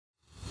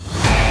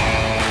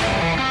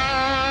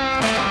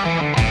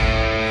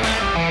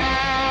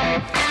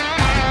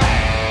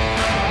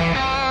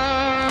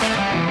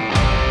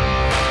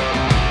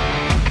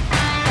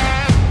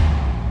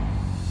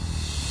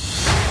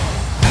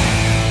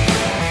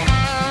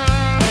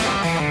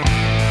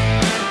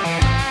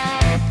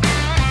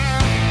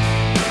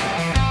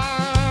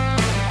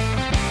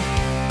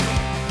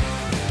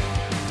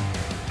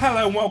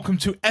welcome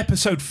to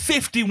episode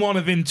 51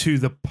 of Into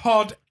the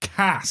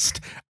Podcast.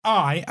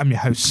 I am your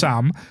host,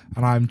 Sam,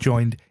 and I'm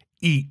joined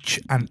each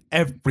and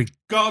every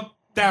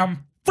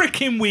goddamn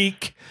freaking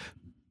week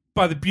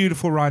by the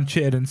beautiful Ryan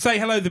Chittenden. Say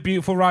hello, the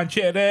beautiful Ryan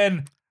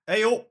Chittenden.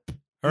 Hey up.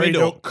 Hey,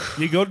 duck.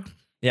 You good?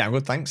 Yeah, I'm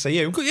good, thanks. Are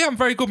you? Yeah, I'm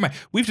very good, mate.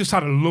 We've just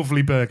had a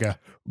lovely burger.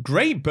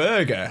 Great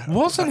burger.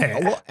 Wasn't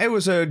it? It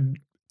was a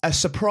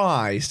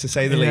surprise, to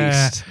say the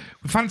least.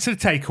 We fancied a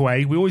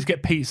takeaway. We always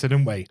get pizza,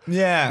 don't we?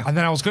 Yeah. And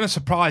then I was going to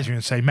surprise you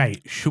and say,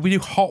 mate, should we do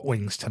hot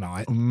wings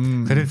tonight?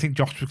 'Cause I didn't think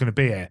Josh was going to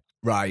be here.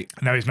 Right.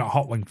 No, he's not a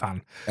hot wing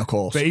fan. Of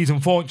course. But he's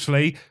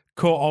unfortunately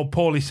caught old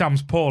Paulie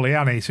Sam's poorly,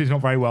 hasn't he? So he's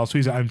not very well, so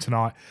he's at home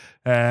tonight.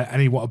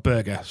 And he wanted a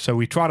burger. So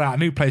we tried out a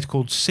new place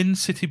called Sin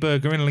City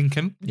Burger in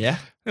Lincoln. Yeah.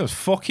 It was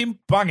fucking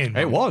banging,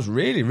 man. It was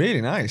really,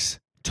 really nice.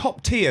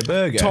 Top tier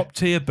burger. Top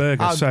tier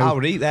burger. I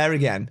would eat there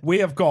again. We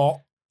have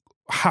got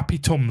happy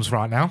tums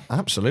right now.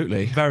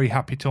 Absolutely. Very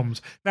happy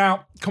tums.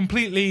 Now,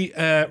 completely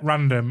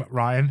random,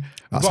 Ryan.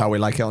 That's how we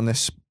like it on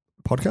this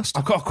podcast.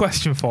 I've got a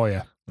question for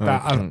you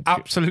that has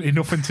absolutely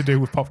nothing to do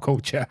with pop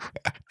culture.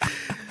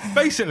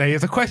 Basically,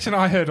 it's a question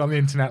I heard on the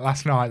internet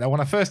last night that when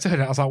I first heard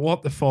it, I was like,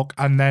 what the fuck?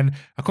 And then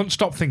I couldn't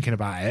stop thinking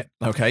about it.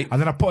 Okay. And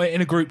then I put it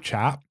in a group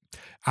chat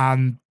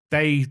and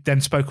they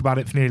then spoke about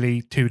it for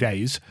nearly 2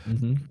 days.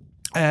 Mm-hmm.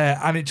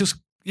 And it just,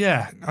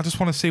 I just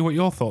want to see what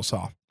your thoughts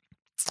are.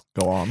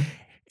 Go on.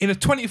 In a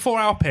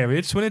 24-hour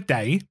period, so in a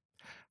day,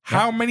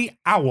 how many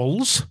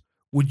owls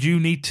would you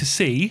need to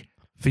see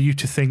for you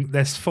to think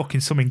there's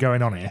fucking something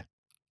going on here?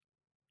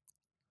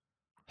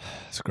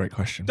 That's a great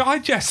question.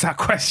 Digest that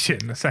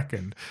question a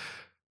second.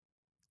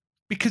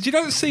 Because you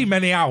don't see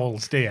many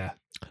owls, do you?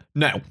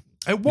 No.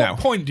 At what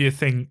point do you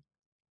think,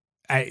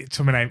 hey,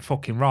 something ain't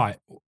fucking right?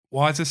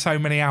 Why is there so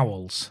many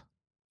owls?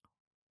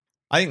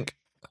 I think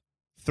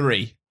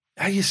 3.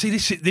 Hey, you see,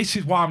 this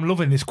is why I'm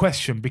loving this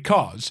question,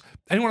 because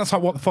anyone that's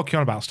like, what the fuck are you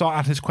on about? Start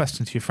asking this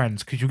question to your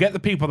friends, because you get the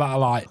people that are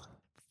like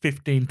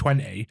 15,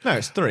 20. No,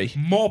 it's 3.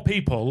 More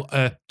people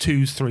are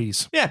 2s,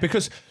 3s. Yeah,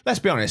 because let's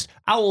be honest,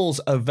 owls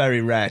are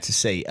very rare to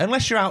see.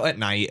 Unless you're out at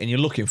night and you're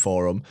looking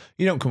for them,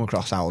 you don't come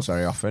across owls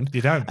very often.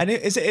 You don't. And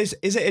is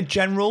it a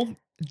general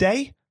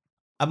day?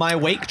 Am I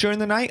awake during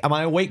the night? Am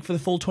I awake for the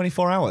full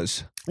 24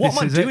 hours? What am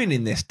I doing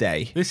in this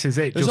day? This is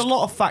it. There's a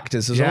lot of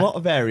factors. There's a lot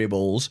of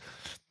variables.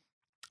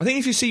 I think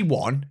if you see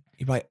one,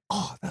 you'd be like,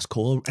 oh, that's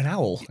cool, an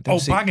owl. I don't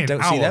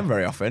see them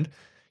very often.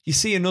 You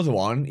see another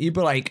one, you'd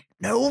be like,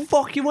 no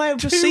fucking way, I've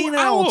just seen an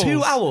owl.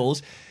 2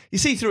 owls. You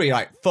see 3, you're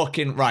like,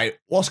 fucking right,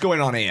 what's going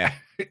on here?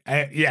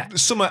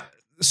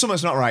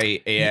 Something's not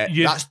right here.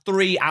 That's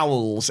 3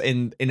 owls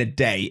in a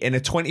day. In a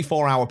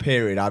 24-hour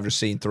period, I've just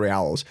seen 3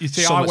 owls. You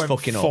see, Something's I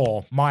went fucking 4.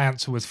 Up. My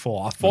answer was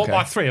 4. I thought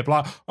by 3, I'd be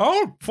like,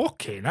 oh,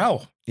 fucking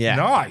hell. Yeah.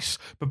 Nice.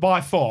 But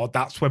by 4,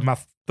 that's when my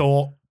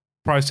thought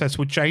process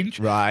would change.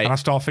 Right. And I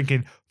start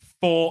thinking,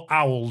 4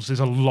 owls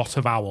is a lot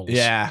of owls.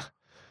 Yeah.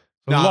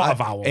 A lot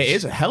of owls. It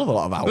is a hell of a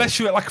lot of owls. Unless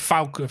you're at like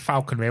a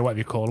falconry or whatever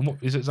you call them.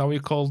 Is that what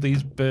you call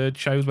these bird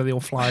shows where they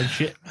all fly and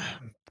shit?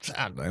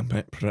 I don't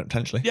know,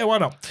 potentially. Yeah, why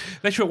not?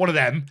 Unless you're at one of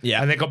them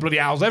and they've got bloody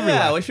owls everywhere.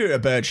 Yeah, well, if you're at a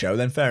bird show,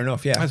 then fair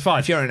enough, yeah. That's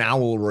fine. If you're an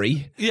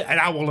owlery. Yeah, an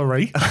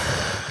owlery.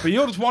 But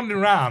you're just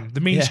wandering around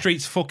the mean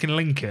streets of fucking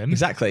Lincoln.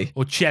 Exactly.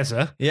 Or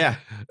Cheshire. Yeah.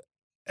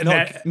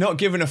 Not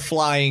giving a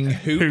flying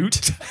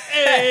hoot.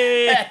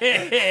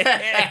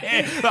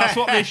 That's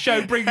what this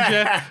show brings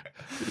you.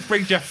 It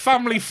brings you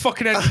family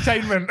fucking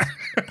entertainment.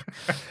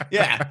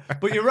 Yeah,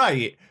 but you're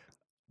right.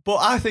 But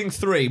I think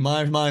 3,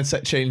 my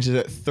mindset changes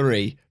at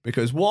 3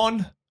 because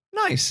 1,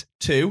 nice.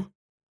 2,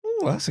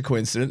 that's a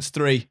coincidence.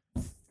 3,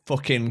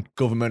 fucking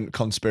government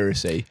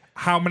conspiracy.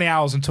 How many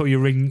hours until you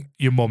ring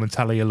your mum and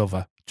tell her you love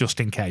her, just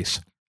in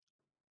case?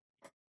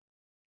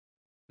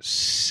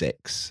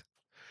 6.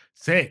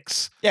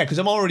 6? Yeah, because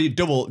I'm already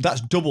double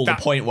the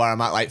point where I'm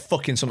at, like,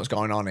 fucking something's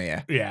going on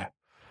here. Yeah.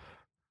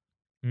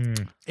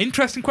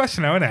 Interesting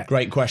question, though, isn't it?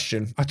 Great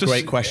question.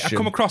 Great question. I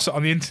come across it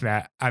on the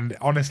internet, and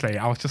honestly,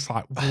 I was just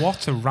like,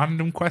 what a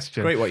random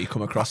question. Great what you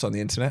come across on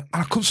the internet.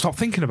 And I couldn't stop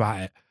thinking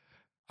about it.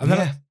 And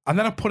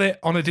then I put it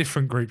on a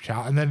different group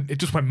chat, and then it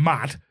just went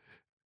mad.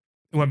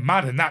 It went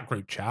mad in that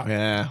group chat.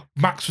 Yeah.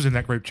 Max was in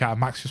that group chat, and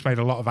Max just made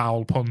a lot of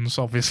owl puns,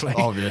 obviously.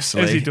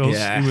 Obviously. As he does.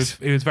 Yes.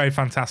 He was very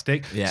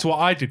fantastic. Yeah. So what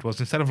I did was,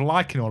 instead of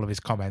liking all of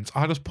his comments,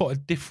 I just put a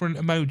different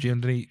emoji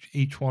underneath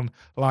each one,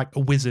 like a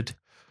wizard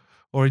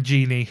or a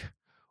genie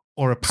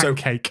or a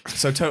pancake.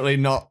 So totally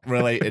not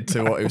related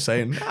to what he was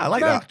saying. I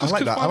like that. I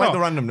like that. I like the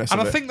randomness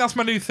and of I it. think that's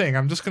my new thing.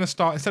 I'm just going to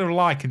start, instead of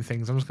liking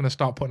things, I'm just going to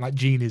start putting like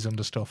genies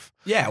under stuff.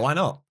 Yeah, why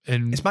not?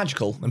 And it's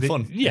magical and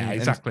fun. Yeah,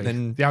 exactly.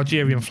 And the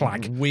Algerian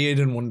flag. Weird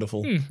and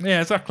wonderful.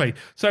 Yeah, exactly.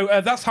 So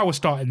that's how we're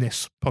starting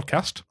this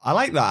podcast. I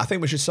like that. I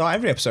think we should start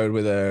every episode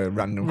with a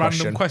random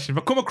question.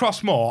 If I come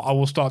across more, I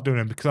will start doing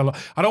them because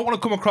I don't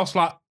want to come across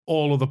like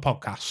all of the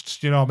podcasts.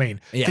 Do you know what I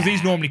mean? Because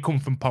these normally come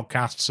from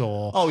podcasts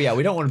or... Oh, yeah,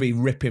 we don't want to be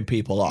ripping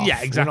people off.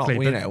 Yeah, exactly.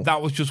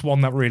 That was just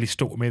one that really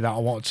stuck with me that I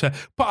wanted to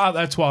put out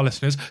there to our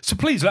listeners. So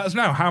please let us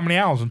know how many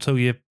hours until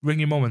you ring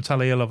your mum and tell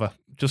her you love her.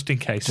 just in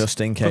case.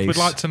 Just in case. We'd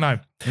like to know.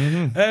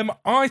 Mm-hmm.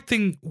 I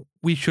think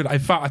we should. In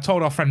fact, I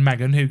told our friend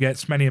Megan, who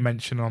gets many a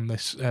mention on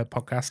this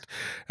podcast.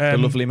 The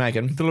lovely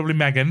Megan. The lovely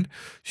Megan.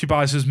 She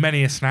buys us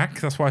many a snack.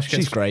 That's why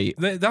she's great.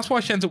 That's why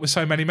she ends up with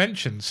so many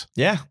mentions.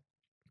 Yeah.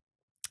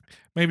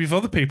 Maybe if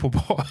other people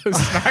bought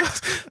us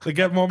snacks, they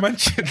get more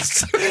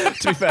mentions.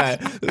 To be fair,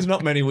 there's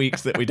not many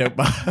weeks that we don't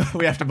buy.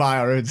 We have to buy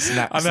our own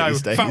snacks. I know.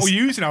 These days. In fact, we're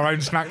using our own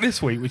snack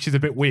this week, which is a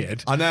bit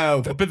weird. I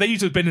know, but they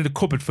used to have been in the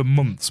cupboard for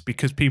months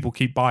because people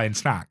keep buying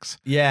snacks.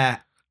 Yeah,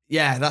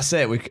 that's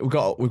it. We've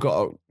got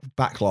a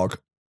backlog.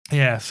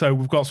 Yeah, so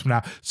we've got some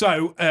now.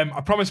 So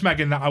I promised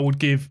Megan that we would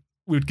give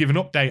an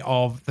update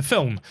of the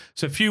film.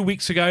 So a few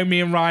weeks ago, me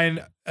and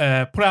Ryan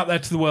put out there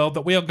to the world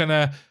that we are going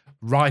to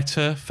write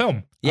a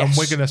film. Yes. And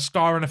we're going to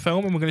star in a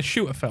film and we're going to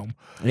shoot a film.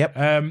 Yep.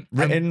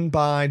 Written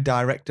by,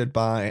 directed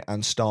by,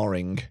 and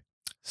starring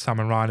Sam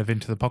and Ryan of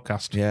Into the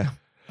Podcast. Yeah,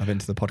 of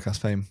Into the Podcast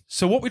fame.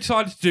 So what we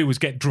decided to do was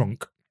get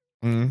drunk.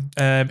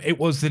 It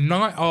was the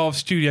night of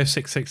Studio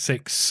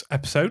 666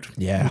 episode,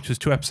 which was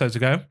 2 episodes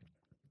ago.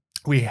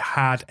 We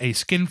had a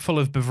skinful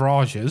of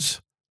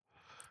beverages,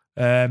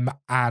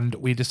 and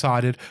we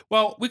decided,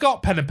 well, we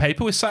got pen and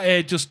paper. We sat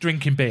here just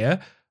drinking beer.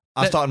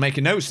 I started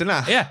making notes, didn't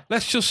I? Yeah,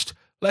 let's just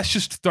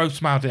throw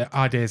some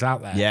ideas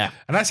out there. Yeah.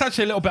 And that's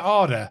actually a little bit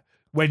harder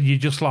when you're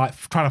just like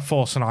trying to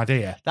force an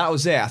idea. That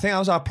was it. I think that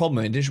was our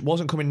problem. It just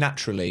wasn't coming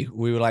naturally.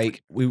 We were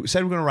like, we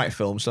said we're going to write a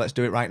film, so let's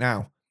do it right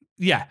now.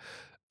 Yeah.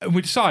 And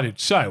we decided,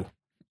 so,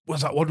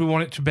 was that what do we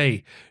want it to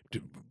be?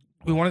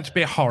 We want it to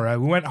be a horror.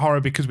 We went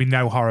horror because we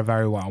know horror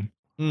very well.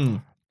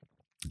 And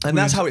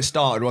that's how it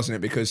started, wasn't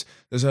it? Because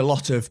there's a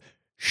lot of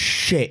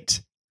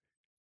shit,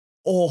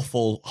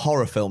 awful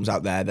horror films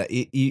out there that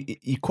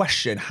you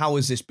question, how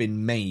has this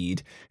been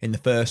made in the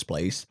first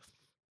place?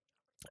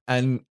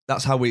 And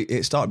that's how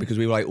it started, because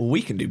we were like, well,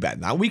 we can do better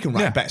than that. We can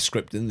write a better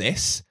script than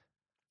this.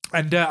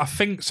 And I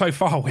think so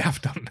far we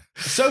have done.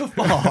 So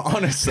far,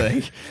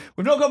 honestly.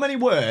 We've not got many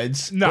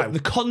words. No. But the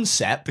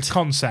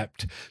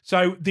concept.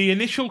 So the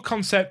initial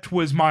concept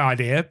was my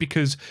idea,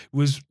 because it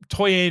was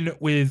toying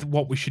with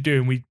what we should do.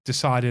 And we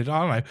decided, I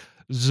don't know,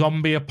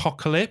 zombie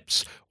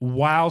apocalypse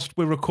whilst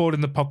we're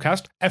recording the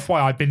podcast.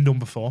 FYI, been done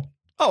before.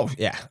 Oh,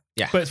 yeah.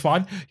 Yeah. But it's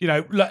fine. You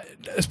know,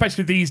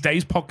 especially these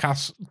days,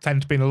 podcasts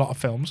tend to be in a lot of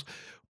films.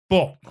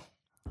 But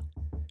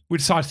we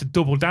decided to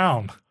double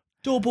down.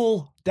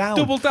 Double down.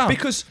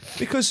 Because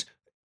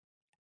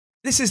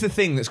this is the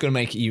thing that's going to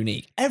make it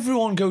unique.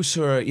 Everyone goes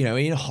to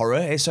in horror,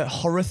 it's a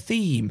horror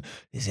theme.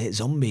 Is it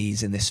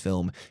zombies in this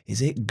film?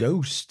 Is it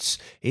ghosts?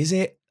 Is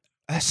it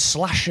a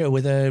slasher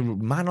with a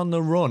man on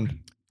the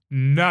run?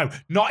 No,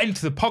 not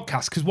Into the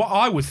Podcast. Because what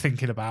I was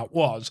thinking about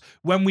was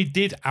when we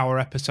did our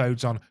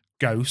episodes on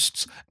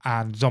ghosts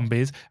and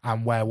zombies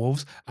and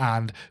werewolves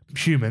and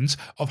humans,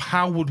 of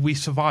how would we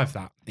survive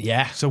that?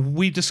 Yeah. So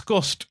we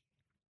discussed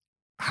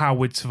how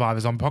we'd survive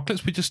a zombie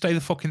apocalypse. We just stay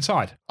the fuck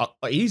inside.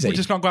 Easy. We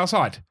just not go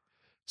outside.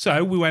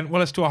 So we went, well,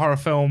 let's do a horror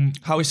film.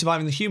 How are we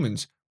surviving the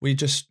humans? We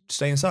just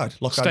stay inside,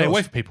 lock our doors. Stay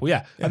away from people,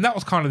 yeah. And that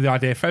was kind of the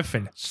idea for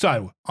everything.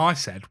 So I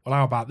said, well,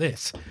 how about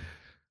this?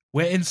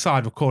 We're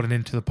inside recording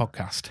Into the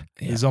Podcast.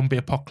 The zombie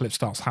apocalypse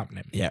starts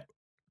happening. Yeah.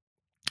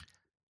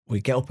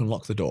 We get up and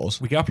lock the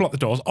doors.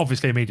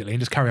 Obviously immediately,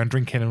 and just carry on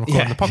drinking and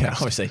recording the podcast. Yeah,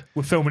 obviously.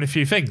 We're filming a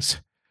few things.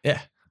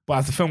 Yeah. But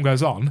as the film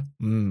goes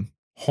on,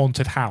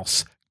 haunted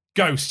house.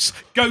 Ghosts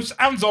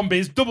and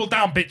zombies, double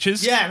down,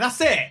 bitches. Yeah,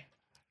 that's it.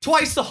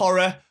 Twice the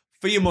horror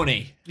for your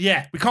money.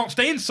 Yeah, we can't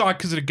stay inside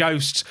because of the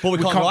ghosts. But we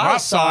can't go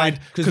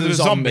outside because of the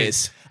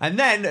zombies. And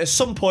then at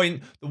some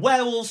point, the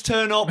werewolves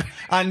turn up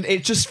and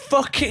it's just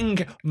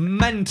fucking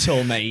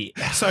mental, mate.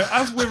 So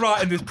as we're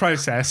writing this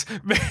process,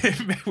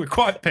 we're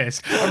quite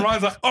pissed. And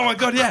Ryan's like, oh my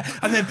God, yeah.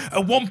 And then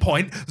at one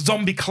point,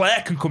 zombie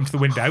Claire can come to the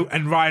window,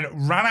 and Ryan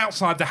ran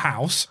outside the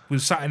house,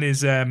 was sat in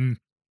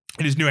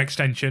his new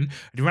extension, and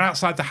he ran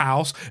outside the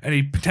house and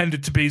he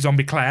pretended to be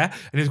zombie Claire,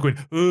 and he was going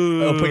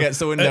up against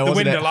the window,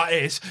 wasn't it? Like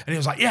this, and he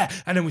was like, yeah.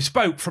 And then we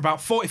spoke for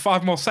about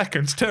 45 more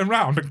seconds, turned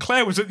around, and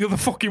Claire was at the other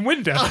fucking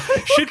window.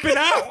 She'd been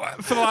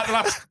out for like the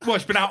last,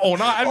 she's been out all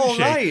night, hasn't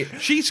she? Night.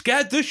 She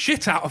scared the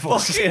shit out of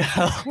us. Fucking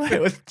hell,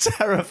 it was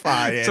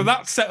terrifying. So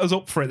that set us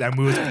up for it then.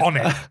 We was on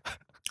it.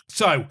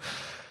 So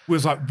we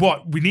was like,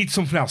 what? We need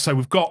something else. So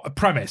we've got a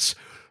premise.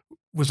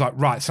 Was like,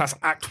 right, so that's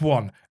Act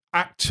 1.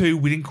 Act 2,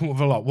 we didn't come up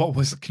with a lot. What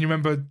was it? Can you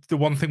remember the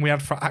one thing we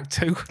had for Act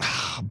 2?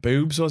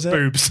 Boobs, was it?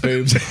 Boobs. So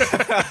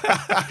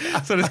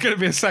there's going to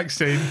be a sex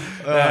scene.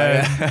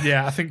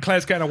 Yeah, I think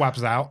Claire's getting her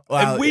wabs out.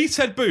 Well, and we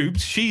said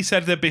boobs. She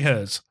said they'd be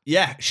hers.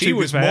 Yeah, she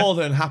was more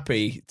than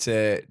happy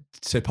to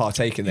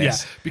partake in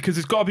this. Yeah, because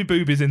there's got to be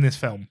boobies in this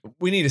film.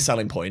 We need a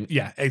selling point.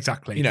 Yeah,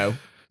 exactly.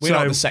 We're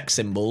not the sex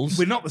symbols.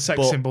 We're not the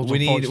sex symbols, we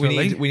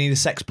need a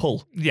sex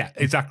pull. Yeah,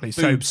 exactly.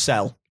 Boobs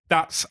sell.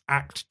 That's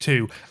Act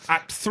 2.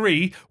 Act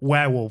 3,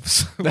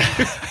 werewolves.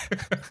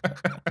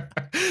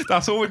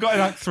 That's all we got in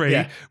Act 3.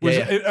 Yeah.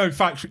 In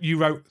fact, you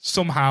wrote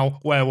somehow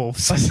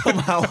werewolves.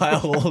 Somehow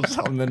werewolves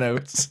on the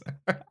notes.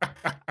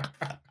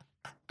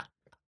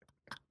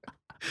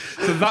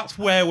 So that's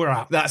where we're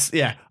at.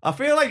 I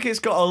feel like it's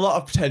got a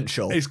lot of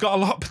potential. It's got a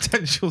lot of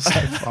potential so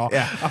far.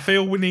 Yeah. I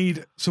feel we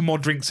need some more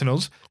drinks in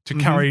us to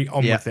carry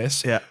on with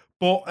this. Yeah.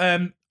 But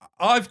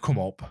I've come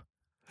up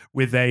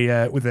with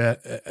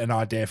an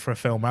idea for a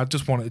film. I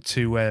just wanted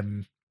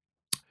to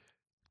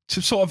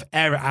sort of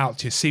air it out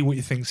to you, see what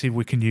you think, see if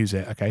we can use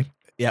it. Okay.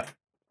 Yep.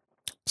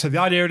 So the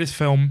idea of this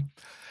film,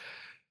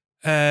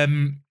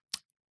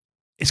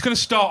 it's going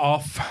to start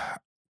off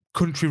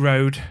country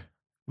road,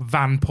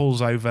 van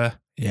pulls over,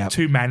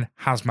 two men,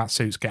 hazmat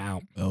suits get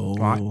out. Oh.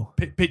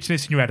 Right? Picture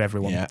this in your head,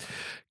 everyone. Yeah.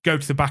 Go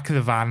to the back of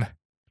the van,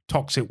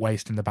 toxic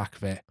waste in the back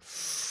of it.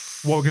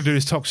 What we're going to do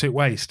is toxic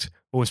waste.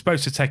 Well, we're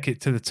supposed to take it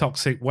to the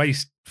toxic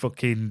waste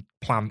fucking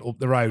plant up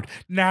the road.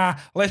 Nah,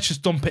 let's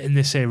just dump it in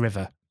this here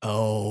river.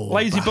 Oh,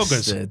 lazy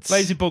bastards. buggers.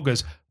 Lazy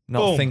buggers. Not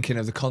Boom. thinking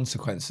of the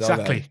consequences.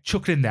 Exactly.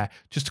 Chuck it in there.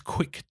 Just a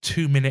quick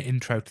 2-minute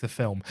intro to the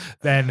film.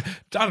 Then,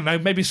 I don't know,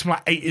 maybe some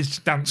like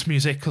 80s dance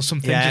music or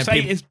something. Yeah, just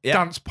 80s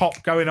dance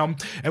pop going on.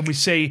 And we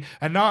see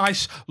a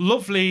nice,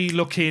 lovely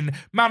looking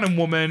man and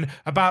woman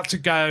about to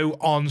go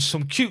on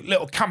some cute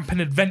little camping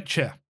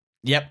adventure.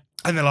 Yep.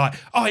 And they're like,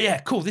 oh, yeah,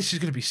 cool. This is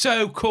going to be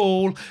so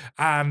cool.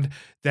 And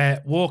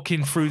they're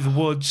walking through the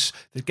woods.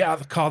 They get out of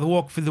the car. They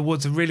walk through the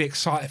woods. They're really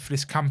excited for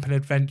this camping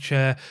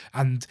adventure.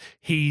 And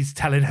he's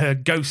telling her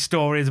ghost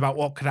stories about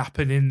what could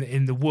happen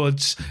in the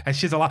woods. And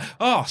she's like,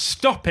 oh,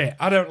 stop it.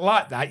 I don't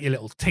like that, you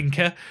little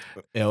tinker.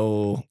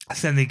 Oh.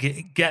 So then they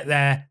get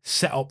there,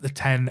 set up the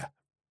tent,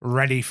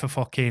 ready for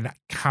fucking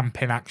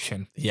camping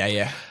action.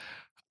 Yeah.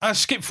 I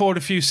skip forward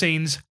a few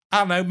scenes. I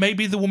don't know,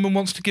 maybe the woman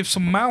wants to give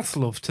some mouth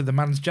love to the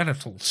man's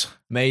genitals.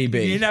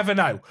 Maybe. You never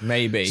know.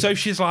 Maybe. So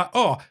she's like,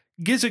 oh,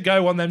 gives a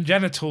go on them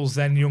genitals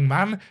then, young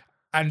man.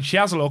 And she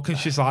has a look and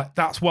she's like,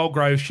 that's well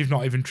gross. You've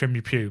not even trimmed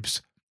your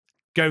pubes.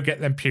 Go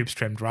get them pubes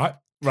trimmed, right?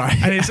 Right.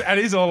 And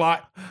he's all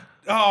like,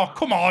 oh,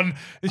 come on.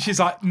 And she's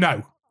like,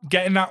 no,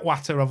 get in that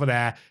water over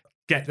there.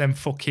 Get them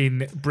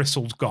fucking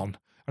bristles gone.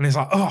 And he's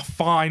like, oh,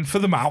 fine, for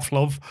the mouth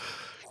love.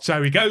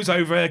 So he goes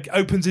over,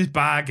 opens his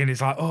bag, and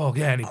he's like, oh,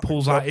 yeah, and he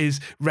pulls out his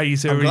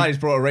razor. I'm glad he's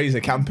brought a razor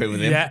camping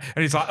with him. Yeah,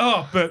 and he's like,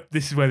 oh, but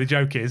this is where the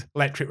joke is,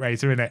 electric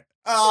razor, innit?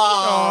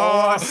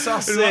 Oh, what a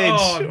sausage.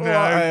 Oh,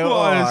 no,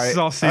 what a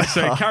sausage.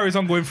 So he Oh. carries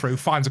on going through,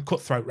 finds a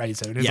cutthroat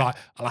razor, and he's Yeah. like,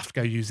 I'll have to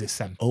go use this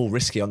then. Oh,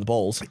 risky on the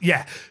balls.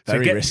 Yeah.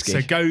 Very risky.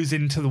 So goes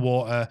into the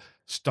water,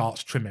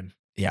 starts trimming.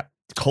 Yeah.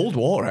 Cold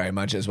water, I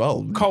imagine, as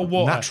well. Cold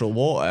water. Natural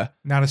water.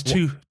 Now, there's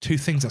two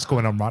things that's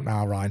going on right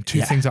now, Ryan.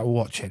 Two things that we're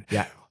watching.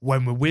 Yeah.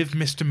 When we're with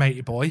Mr.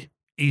 Matey Boy,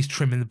 he's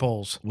trimming the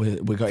balls. We're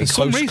getting For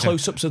some reason.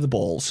 close-ups of the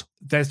balls.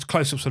 There's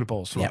close-ups of the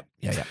balls. Right?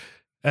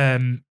 Yeah.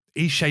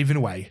 He's shaving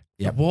away.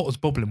 Yep. The water's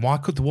bubbling. Why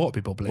could the water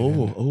be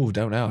bubbling? Oh,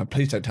 don't know.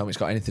 Please don't tell me it's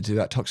got anything to do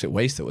with that toxic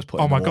waste that was put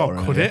in the Oh, my water.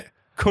 God, could it?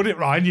 Could it,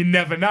 Ryan? You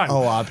never know.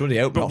 Oh, I bloody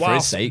hope But not, for his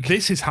whilst sake.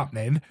 this is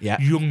happening,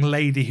 Yeah. young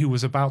lady who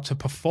was about to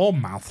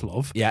perform mouth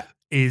love Yeah.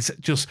 is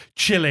just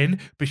chilling,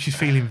 but she's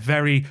feeling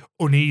very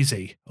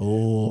uneasy.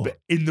 Oh. But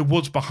in the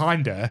woods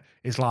behind her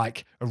is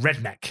like a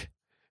redneck.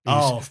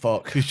 Oh,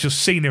 fuck. Who's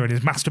just seen her and is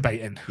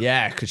masturbating.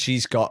 Yeah, because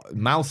she's got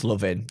mouth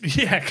loving.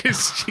 Yeah,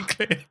 because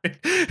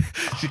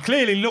she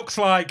clearly looks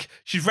like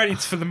she's ready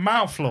for the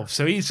mouth love.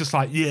 So he's just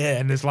like, yeah,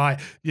 and there's like,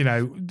 you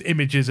know,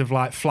 images of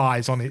like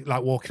flies on it,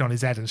 like walking on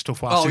his head and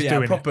stuff while she's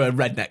doing proper it.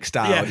 redneck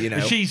style, you know.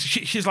 And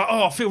she's like,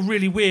 oh, I feel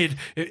really weird.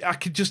 I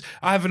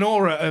have an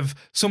aura of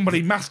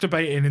somebody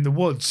masturbating in the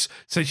woods.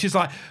 So she's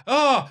like,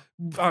 oh,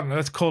 I don't know,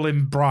 let's call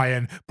him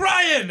Brian.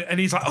 Brian!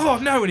 And he's like, oh,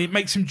 no. And it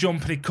makes him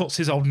jump and he cuts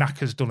his old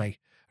knackers, doesn't he?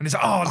 And he's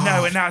like, oh,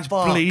 no, and now it's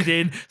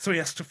bleeding. So he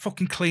has to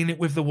fucking clean it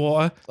with the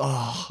water.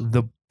 Oh.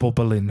 The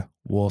bubbling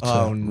water.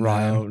 Oh, no,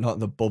 Ryan. not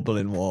the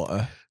bubbling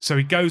water. So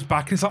he goes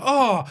back and he's like,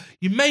 oh,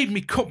 you made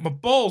me cut my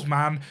balls,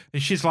 man.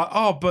 And she's like,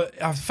 oh, but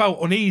I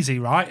felt uneasy,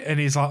 right? And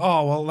he's like,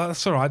 oh, well,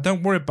 that's all right.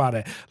 Don't worry about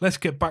it. Let's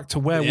get back to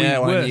where we were,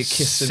 why don't you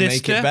kiss and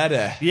make it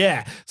better?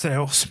 Yeah. So they're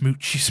all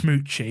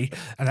smoochy.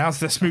 And as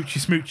they're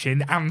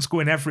smooching, Anne's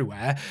going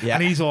everywhere. Yeah.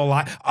 And he's all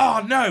like,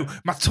 oh, no,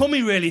 my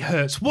tummy really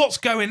hurts. What's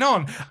going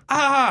on?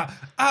 Ah.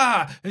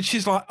 And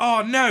she's like,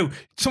 oh, no,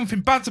 something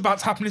bad's about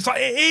to happen. He's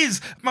like, it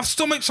is. My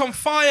stomach's on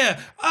fire.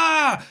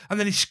 Ah. And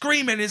then he's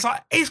screaming. He's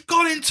like, it's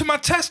gone into my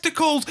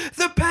testicles.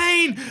 The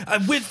pain.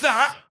 And with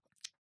that,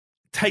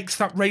 takes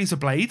that razor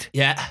blade.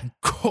 Yeah. And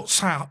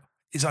cuts out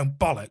his own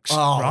bollocks.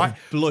 Oh, right?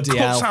 bloody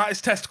cuts hell. out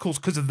his testicles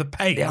because of the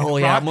pain. Oh,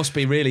 yeah, right? it must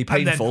be really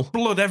painful. And then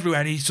blood everywhere.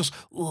 And he's just,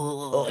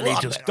 and he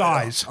just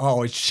dies.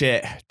 Oh,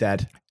 shit.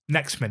 Dead.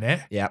 Next minute,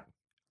 Yeah.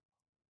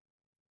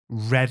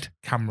 red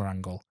camera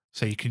angle.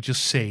 So you can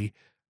just see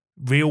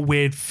real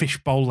weird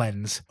fishbowl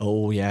lens,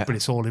 Oh, yeah. but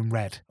it's all in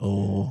red.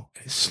 Oh.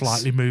 It's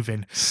slightly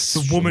moving.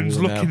 The woman's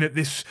looking at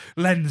this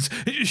lens.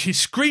 She's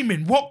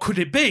screaming, what could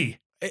it be?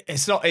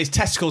 It's not. His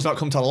testicles not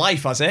come to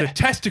life, has The it?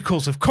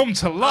 testicles have come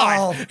to life.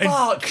 Oh, and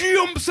fuck.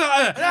 jumps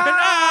at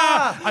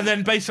her. And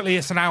then basically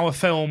it's an hour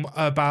film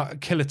about a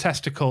killer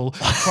testicle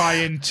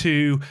trying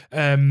to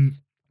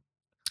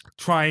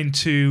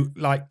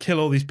like kill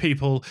all these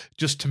people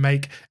just to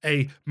make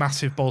a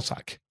massive ball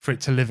sack for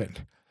it to live in.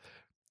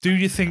 Do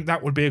you think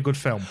that would be a good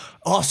film?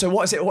 Oh, so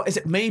what is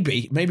it?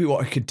 Maybe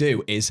what I could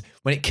do is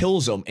when it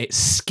kills them, it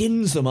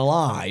skins them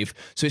alive.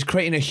 So it's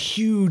creating a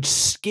huge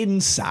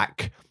skin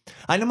sack.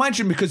 And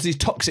imagine because these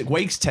toxic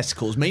waste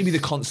testicles, maybe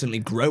they're constantly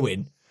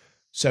growing.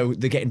 So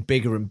they're getting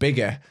bigger and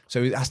bigger.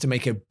 So it has to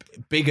make a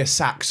bigger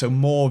sack, so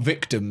more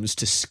victims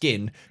to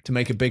skin to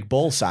make a big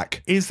ball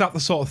sack. Is that the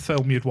sort of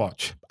film you'd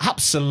watch?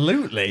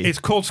 Absolutely. It's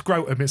called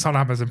Scrotum. It's on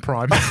Amazon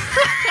Prime.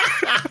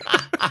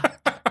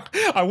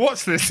 I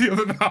watched this the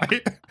other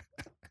night.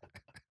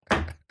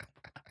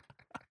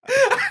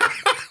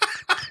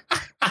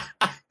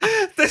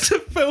 There's a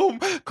film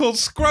called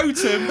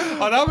Scrotum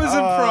on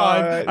Amazon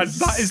Prime, and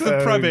that is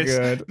the premise.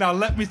 Good. Now,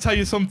 let me tell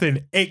you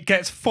something. It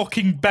gets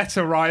fucking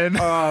better, Ryan.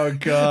 Oh,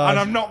 God. And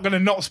I'm not going to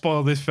not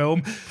spoil this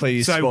film.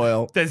 Please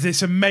spoil. There's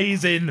this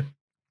amazing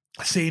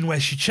scene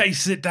where she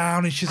chases it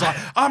down, and she's like,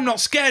 I'm not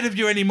scared of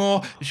you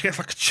anymore. And she gets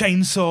like a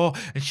chainsaw,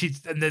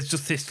 and there's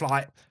just this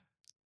like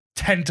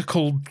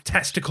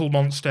testicle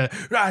monster,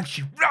 and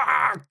she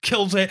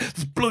kills it.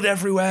 There's blood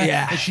everywhere,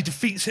 and she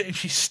defeats it, and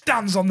she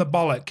stands on the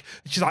bollock,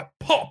 and she's like,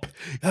 pop,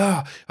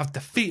 I've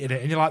defeated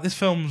it. And you're like, this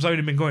film's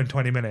only been going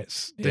 20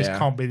 minutes. This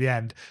can't be the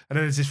end. And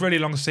then there's this really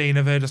long scene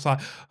of her just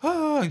like,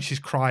 and she's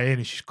crying,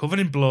 and she's covered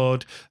in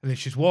blood, and then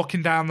she's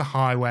walking down the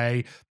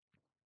highway.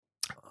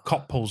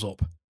 Cop pulls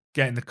up,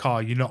 get in the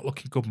car, you're not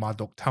looking good, my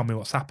duck, tell me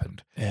what's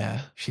happened.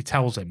 Yeah. She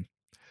tells him.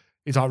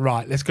 He's like,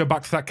 right, let's go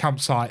back to that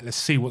campsite, let's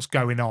see what's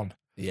going on.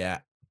 Yeah.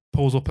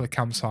 Pulls up at the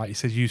campsite. He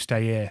says, you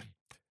stay here.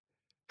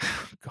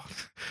 God.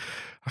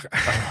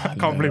 I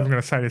can't believe I'm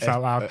going to say this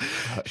out loud.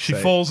 She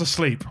falls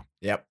asleep.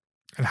 Yep.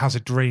 And has a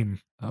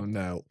dream. Oh,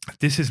 no.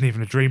 This isn't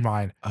even a dream,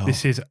 Ryan. Oh.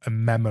 This is a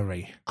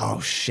memory.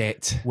 Oh,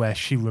 shit. Where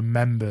she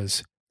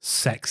remembers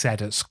sex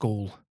ed at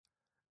school.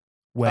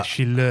 Where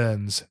she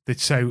learns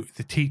that, so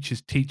the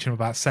teachers teach them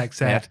about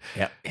sex ed.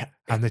 Yeah.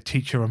 And the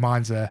teacher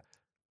reminds her,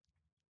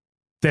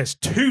 there's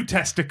 2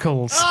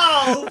 testicles.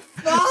 Oh,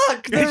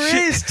 fuck.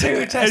 There is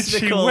 2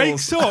 testicles. And she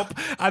wakes up,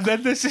 and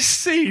then there's this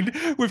scene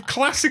with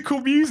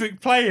classical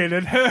music playing,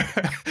 and her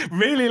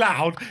really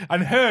loud,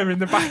 and her in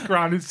the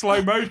background in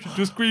slow motion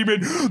just screaming,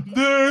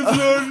 there's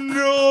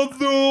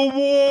another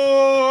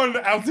one.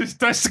 And this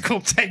testicle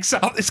takes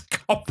out this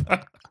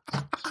copper.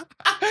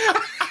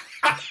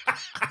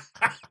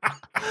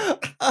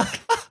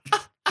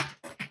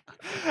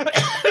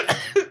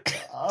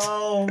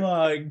 Oh,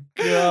 my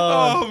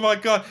God. Oh, my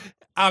God.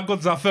 How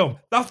good's that film?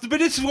 But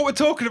this is what we're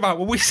talking about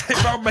when we say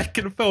about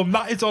making a film.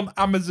 That is on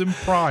Amazon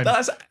Prime.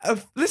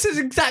 This is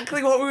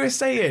exactly what we were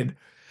saying.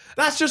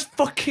 That's just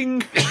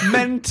fucking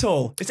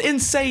mental. It's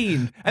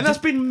insane. And that's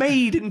been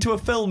made into a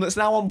film that's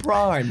now on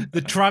Prime.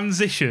 The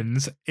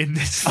transitions in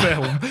this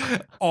film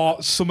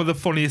are some of the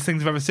funniest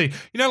things I've ever seen.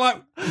 You know, like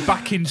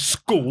back in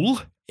school.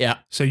 Yeah.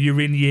 So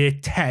you're in year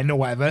 10 or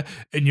whatever,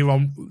 and you're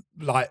on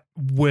like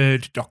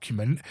Word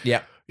document.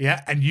 Yeah.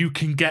 Yeah. And you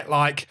can get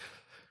like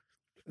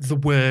the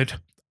word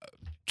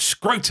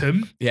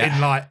scrotum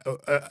in like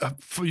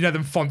you know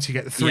them fonts, you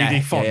get the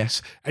 3D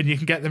fonts, and you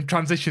can get them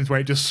transitions where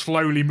it just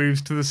slowly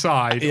moves to the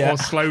side or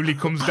slowly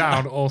comes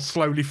down or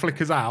slowly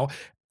flickers out.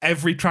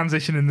 Every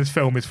transition in this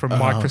film is from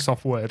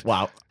Microsoft Word.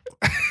 Wow.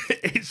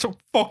 It's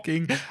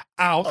fucking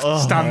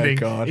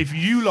outstanding. Oh, my God. If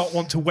you lot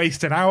want to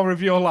waste an hour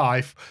of your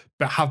life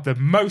but have the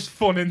most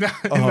fun in that,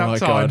 oh that my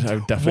time, God,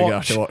 I'm definitely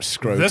going to watch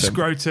Scrotum. The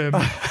Scrotum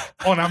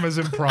on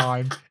Amazon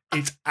Prime.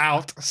 It's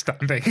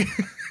outstanding.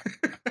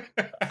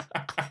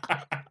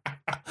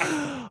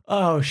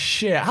 Oh,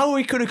 shit. How are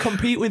we going to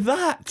compete with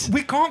that?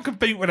 We can't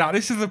compete with that.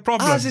 This is the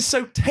problem. Ours is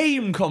so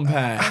tame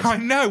compared. I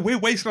know. We're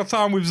wasting our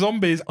time with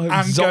zombies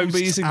and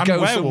ghosts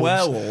and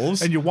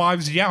werewolves. And your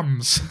wife's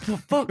yams. For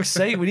fuck's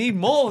sake, we need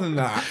more than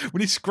that. We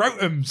need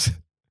scrotums.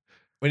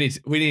 We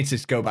need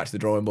to go back to the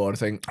drawing board, I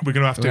think. We're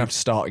going to have to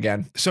start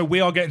again. So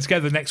we are getting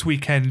together next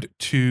weekend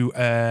to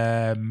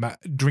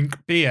drink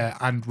beer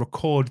and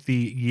record the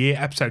year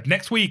episode.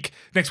 Next week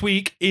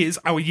is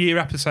our year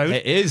episode.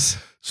 It is.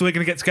 So we're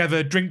going to get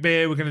together, drink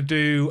beer. We're going to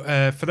do,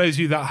 for those of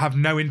you that have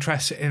no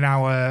interest in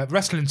our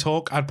wrestling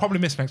talk, I'd probably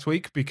miss next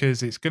week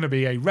because it's going to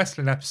be a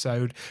wrestling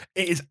episode.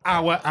 It is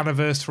our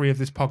anniversary of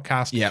this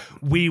podcast. Yep.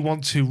 We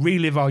want to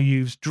relive our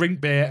youths, drink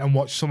beer, and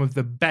watch some of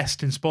the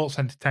best in sports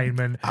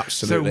entertainment.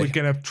 Absolutely. So we're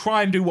going to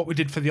try and do what we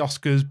did for the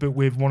Oscars, but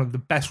with one of the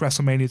best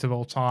WrestleManias of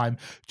all time.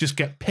 Just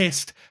get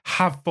pissed,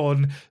 have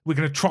fun. We're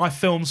going to try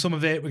film some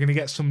of it. We're going to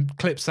get some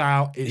clips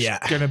out.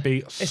 It's going to be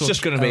It's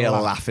just going to be a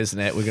laugh, isn't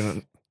it? We're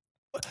going to...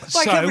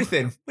 Like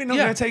everything. We're not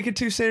going to take it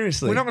too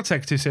seriously. We're not going to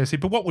take it too seriously.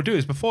 But what we'll do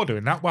is, before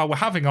doing that, while we're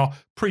having our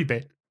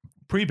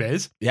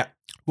pre-beers,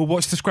 we'll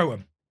watch the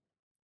Scrotum.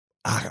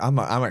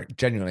 I'm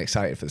genuinely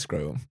excited for the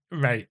Scrotum.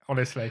 Mate,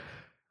 honestly.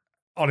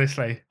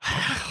 It's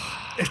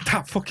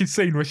that fucking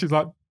scene where she's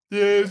like,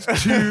 there's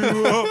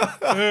 2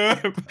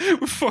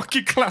 with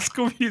fucking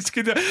classical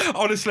music.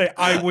 Honestly,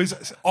 I was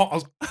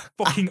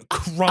fucking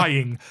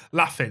crying,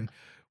 laughing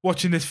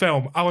watching this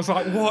film. I was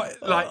like,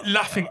 what? Like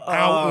laughing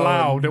out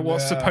loud at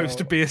what's supposed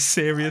to be a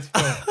serious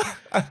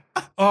film.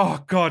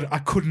 Oh, God, I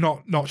could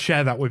not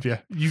share that with you.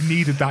 You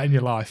needed that in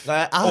your life.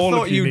 I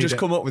thought you would just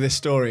come up with this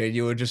story and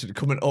you were just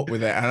coming up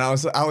with it. And I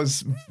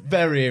was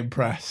very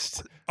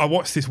impressed. I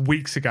watched this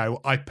weeks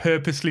ago. I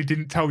purposely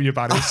didn't tell you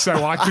about it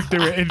so I could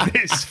do it in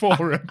this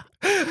forum.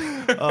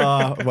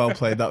 Well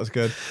played. That was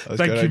good.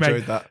 Thank you, I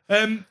enjoyed mate.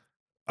 that.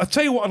 I'll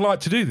tell you what I'd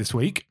like to do this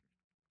week.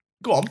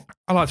 Go on.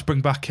 I'd like to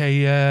bring back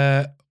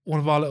one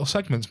of our little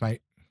segments,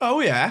 mate. Oh,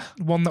 yeah?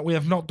 One that we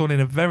have not done in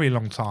a very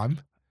long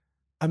time.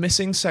 A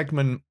missing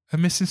segment. I'd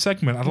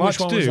like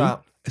to do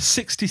a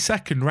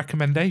 60-second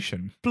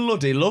recommendation.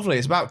 Bloody lovely.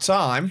 It's about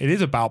time. It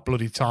is about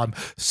bloody time.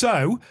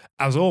 So,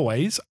 as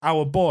always,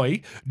 our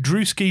boy,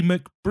 Drewski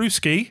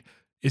McBrewski,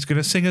 is going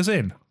to sing us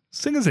in.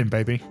 Sing us in,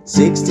 baby.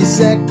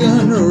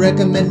 60-second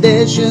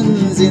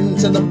recommendations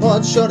into the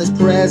pod shortest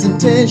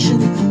presentation.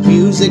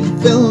 Music,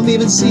 film,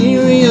 even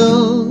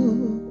cereal.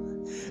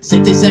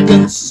 60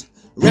 seconds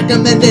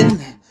recommending.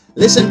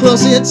 Listen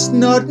close, it's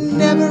not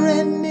never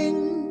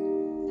ending.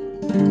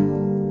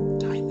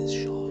 Time is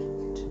short.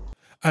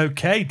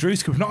 Okay,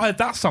 Drewski, we've not heard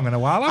that song in a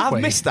while, have we?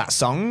 I've missed that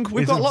song.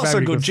 We've It's got a lots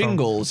very of good good song.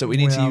 jingles that we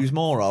need to use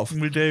more of.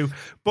 We do.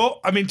 But,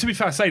 I mean, to be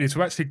fair, I say this,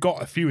 we've actually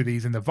got a few of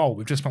these in the vault.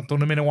 We've just not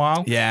done them in a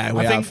while. Yeah,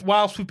 I think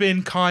whilst we've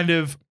been kind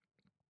of...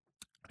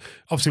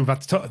 Obviously, we've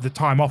had the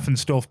time off and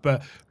stuff,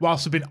 but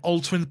whilst we've been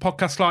altering the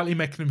podcast slightly,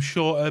 making them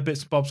shorter,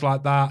 bits and bobs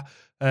like that,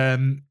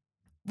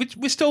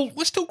 we're still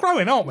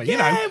growing, aren't we?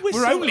 Yeah, we're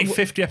still, only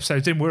 50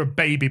 episodes in. We're a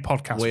baby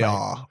podcast. We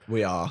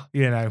mate. are.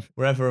 You know,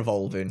 We're ever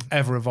evolving.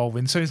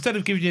 So instead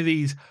of giving you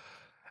these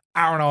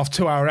hour and a half,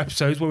 2 hour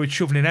episodes where we're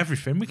shoving in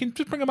everything, we can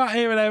just bring them out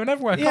here and there and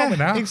everywhere, can't we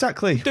now?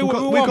 Exactly. Do what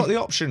we We've want. got the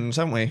options,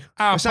 haven't we?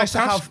 Our It's nice to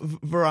podcast. have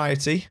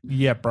variety.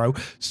 Yeah, bro.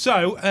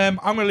 So I'm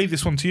going to leave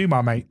this one to you,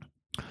 my mate.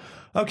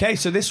 Okay,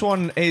 so this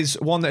one is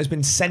one that has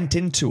been sent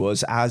in to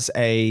us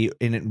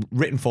in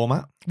written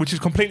format. Which is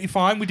completely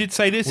fine. We did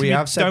say this. We if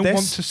have you said don't this.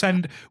 want to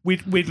send,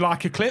 we'd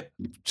like a clip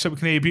so we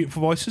can hear your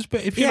beautiful voices.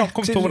 But if you're not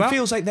comfortable with it that,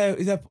 feels like they're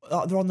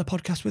on the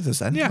podcast with us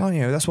then. Yeah. Aren't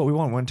you? That's what we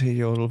want to hear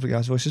your lovely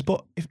guys' voices.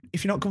 But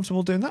if you're not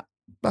comfortable doing that,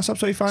 that's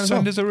absolutely fine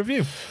send as us a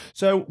review.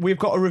 So we've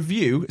got a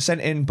review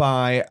sent in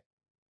by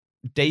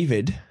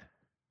David.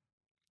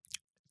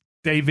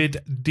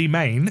 David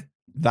DeMaine.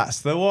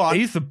 That's the one.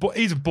 He's a boy.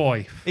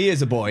 He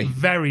is a boy.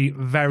 Very,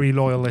 very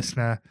loyal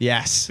listener.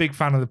 Yes. Big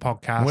fan of the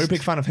podcast. And we're a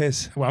big fan of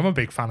his. Well, I'm a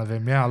big fan of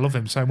him. Yeah, I love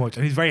him so much.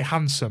 And he's very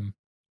handsome.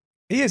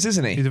 He is,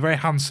 isn't he? He's a very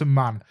handsome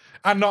man.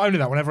 And not only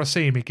that, whenever I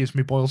see him, he gives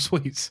me boiled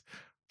sweets.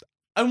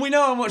 And we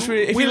know how much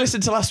if you listen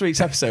to last week's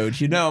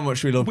episode, you know how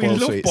much we love boiled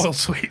sweets. We love boiled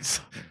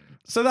sweets.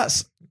 So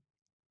that's,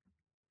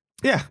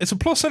 yeah. It's a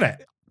plus, isn't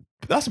it?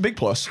 That's a big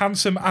plus.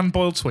 Handsome and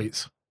boiled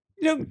sweets.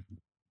 You don't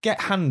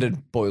get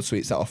handed boiled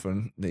sweets that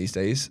often these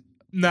days.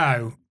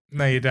 No,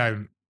 you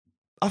don't.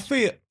 I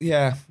feel,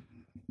 yeah.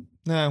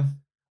 No.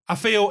 I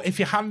feel if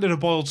you're handed a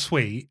boiled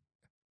sweet,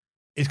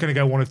 it's going to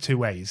go one of two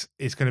ways.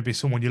 It's going to be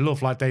someone you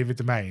love like David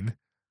DeMaine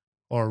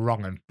or a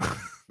wrong un.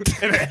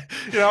 You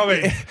know what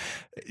I mean?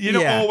 You're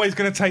not always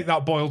going to take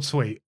that boiled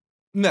sweet.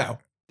 No.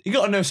 You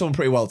got to know someone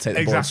pretty well to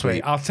take the boiled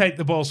sweet. I'll take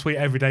the boiled sweet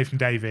every day from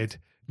David.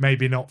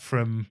 Maybe not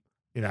from,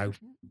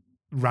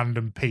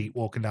 random Pete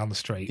walking down the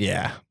street.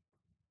 Yeah.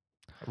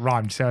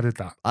 Rhymed. See how I did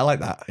that? I like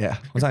that. Yeah.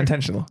 Was that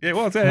intentional? It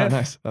was, yeah. Oh,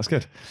 nice. That's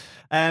good.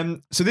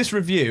 So this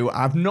review,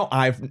 I've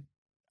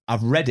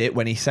read it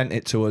when he sent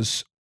it to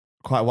us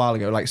quite a while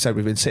ago. Like I said,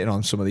 we've been sitting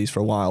on some of these for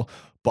a while,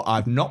 but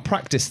I've not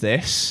practiced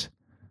this.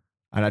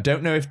 And I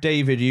don't know if,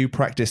 David, you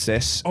practice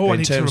this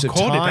in terms of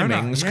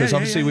timings, because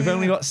obviously we've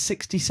only got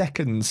 60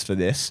 seconds for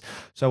this.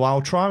 So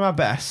I'll try my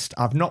best.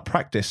 I've not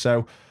practiced,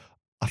 so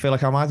I feel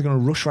like I'm either going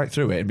to rush right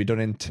through it and be done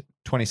in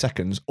 20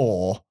 seconds,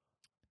 or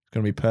it's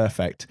going to be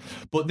perfect.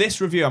 But this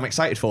review I'm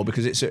excited for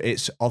because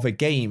it's of a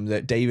game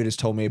that David has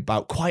told me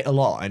about quite a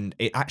lot, and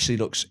it actually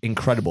looks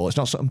incredible. It's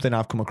not something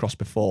I've come across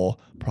before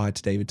prior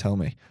to David telling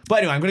me. But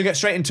anyway, I'm going to get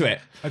straight into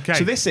it. Okay.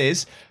 So this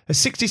is a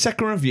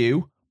 60-second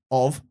review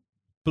of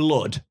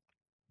Blood.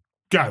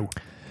 Go.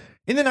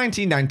 In the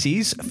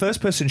 1990s,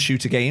 first-person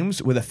shooter games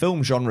with a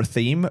film genre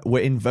theme were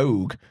in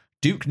vogue.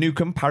 Duke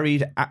Nukem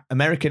parried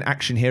American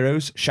action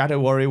heroes, Shadow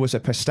Warrior was a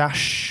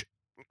pastiche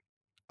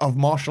of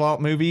martial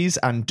art movies,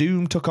 and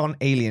Doom took on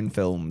alien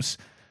films.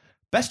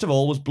 Best of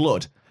all was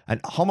Blood,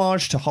 an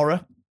homage to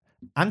horror.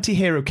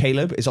 Anti-hero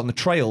Caleb is on the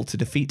trail to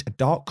defeat a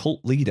dark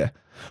cult leader.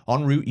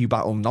 En route, you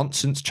battle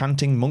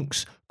nonsense-chanting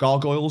monks,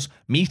 gargoyles,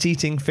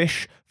 meat-eating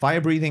fish,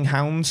 fire-breathing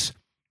hounds,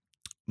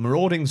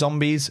 marauding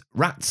zombies,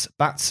 rats,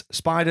 bats,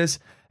 spiders,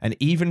 and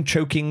even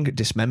choking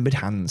dismembered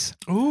hands.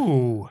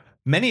 Ooh.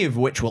 Many of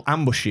which will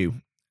ambush you.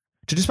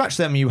 To dispatch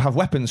them, you have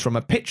weapons from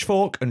a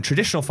pitchfork and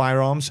traditional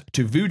firearms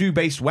to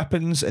voodoo-based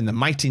weapons and the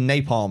mighty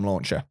napalm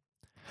launcher.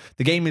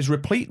 The game is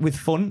replete with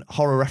fun,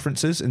 horror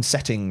references and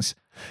settings.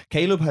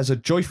 Caleb has a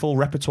joyful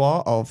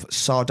repertoire of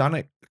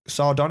sardonic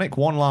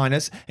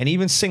one-liners and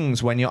even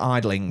sings when you're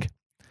idling.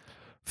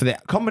 For the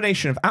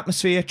combination of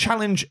atmosphere,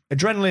 challenge,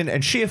 adrenaline,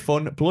 and sheer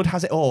fun, Blood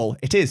has it all.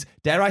 It is,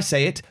 dare I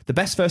say it, the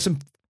best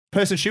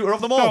person shooter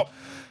of them all.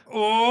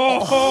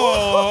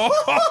 Oh,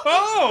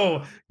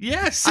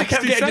 yes. I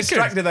kept getting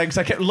distracted then because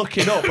I kept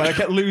looking up and I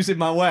kept losing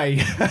my way.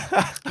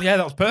 Yeah,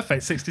 that was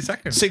perfect. 60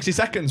 seconds. 60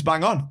 seconds,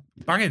 bang on.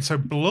 Banging. So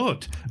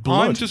blood.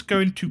 I'm just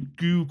going to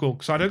Google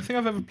because I don't think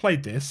I've ever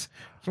played this.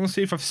 I want to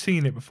see if I've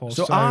seen it before.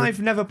 So I've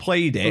never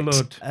played it.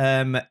 Blood.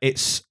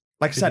 It's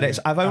like I said,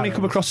 I've only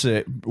come across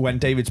it when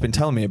David's been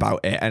telling me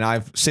about it, and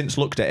I've since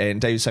looked at it, and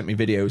David sent me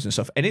videos and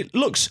stuff, and it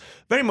looks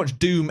very much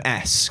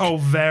Doom-esque. Oh,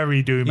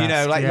 very Doom-esque. You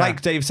know,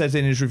 like Dave says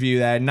in his review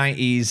there,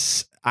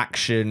 90s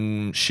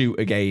action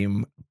shooter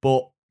game.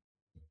 But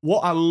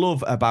what I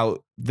love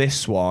about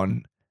this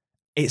one,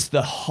 it's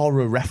the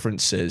horror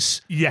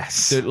references. Yes.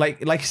 So like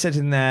you said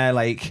in there,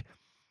 like,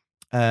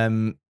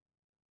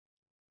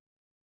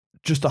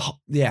 just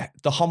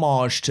the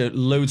homage to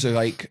loads of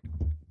like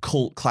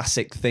cult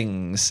classic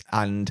things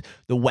and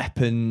the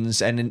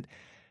weapons, and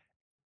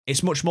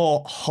it's much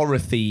more horror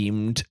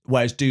themed,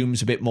 whereas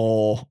Doom's a bit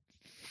more.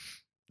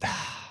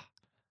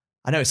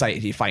 I know it's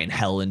like you're fighting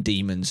hell and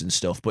demons and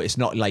stuff, but it's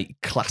not like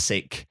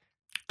classic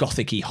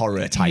gothic-y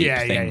horror type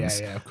things.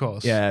 Yeah, of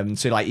course. Yeah,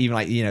 so like even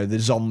like, you know, the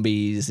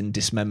zombies and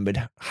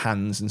dismembered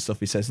hands and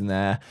stuff he says in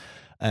there.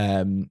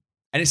 And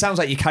it sounds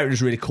like your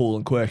character's really cool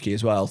and quirky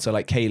as well. So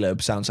like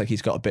Caleb sounds like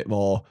he's got a bit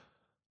more,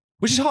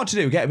 which is hard to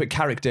do, get a bit of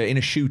character in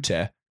a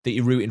shooter that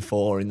you're rooting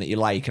for and that you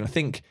like. And I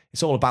think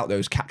it's all about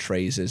those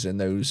catchphrases and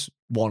those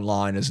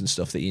one-liners and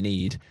stuff that you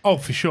need. Oh,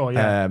 for sure,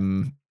 yeah.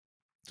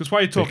 Just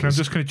while you're talking, I'm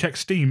just going to check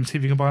Steam, see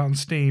if you can buy it on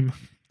Steam.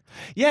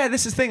 Yeah,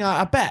 this is the thing.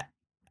 I bet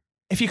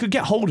if you could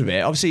get hold of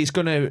it, obviously it's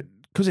going to,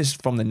 because it's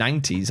from the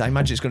 90s, I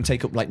imagine it's going to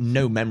take up like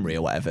no memory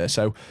or whatever.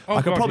 So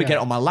I could probably get it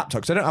on my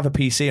laptop, because I don't have a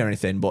PC or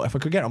anything, but if I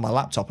could get it on my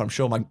laptop, I'm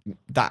sure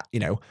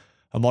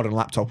a modern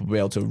laptop will be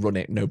able to run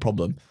it no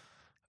problem.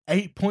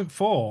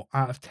 8.4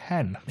 out of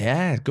 10.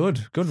 Yeah,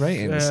 good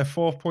ratings.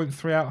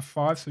 4.3 out of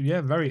 5. So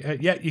yeah, very.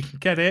 You can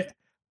get it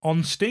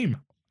on Steam.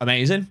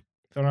 Amazing.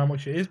 Don't know how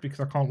much it is because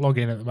I can't log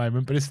in at the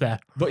moment, but it's there.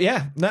 But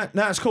yeah,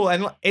 that's cool,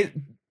 and it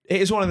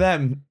is one of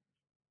them.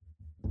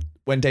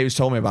 When David's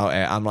told me about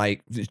it, I'm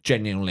like, it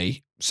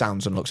genuinely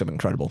sounds and looks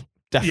incredible.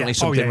 Definitely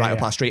something right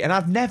up our street, and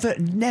I've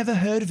never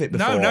heard of it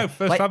before. No,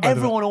 first like time.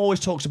 Everyone always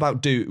talks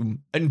about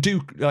Doom and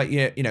Duke, like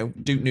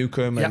Duke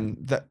Nukem and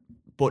that.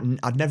 But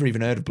I'd never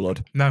even heard of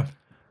Blood. No.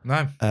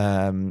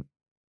 So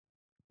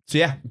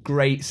yeah,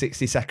 great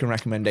 60-second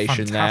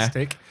recommendation.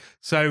 Fantastic.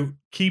 So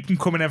keep them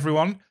coming,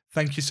 everyone.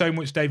 Thank you so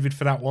much, David,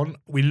 for that one.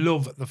 We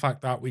love the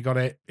fact that we got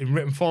it in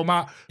written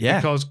format. Yeah.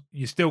 Because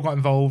you still got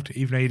involved,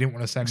 even though you didn't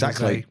want to send it.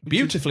 Exactly.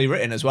 Beautifully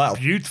written as well.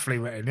 Beautifully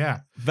written, yeah.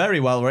 Very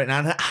well written.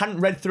 And I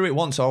hadn't read through it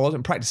once, so I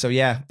wasn't practiced. So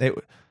yeah,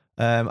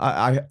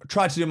 I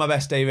tried to do my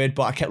best, David,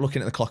 but I kept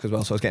looking at the clock as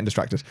well, so I was getting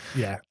distracted.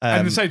 Yeah. And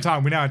at the same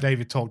time, we know how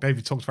David talks.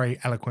 David talks very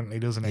eloquently,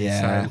 doesn't he?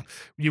 Yeah. So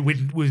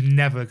we're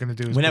never going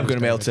to do as We're never going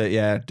to be able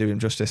to, do him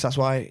justice. That's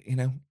why,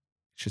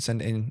 should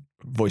send it in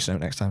voice note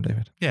next time,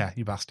 David. Yeah,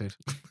 you bastard.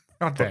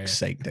 For fuck's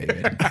sake,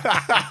 David.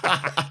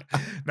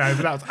 No,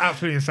 but that's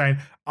absolutely insane.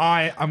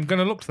 I'm going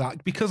to look to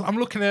that because I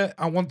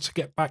want to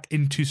get back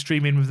into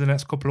streaming within the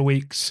next couple of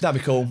weeks.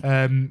 That'd be cool.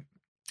 Been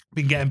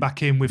getting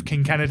back in with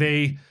King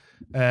Kennedy,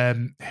 who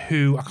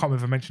I can't remember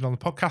if I mentioned on the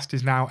podcast,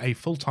 is now a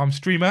full-time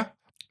streamer,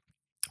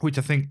 which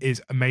I think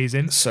is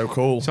amazing. So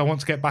cool. So I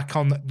want to get back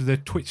on the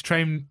Twitch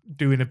train,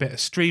 doing a bit of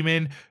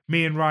streaming.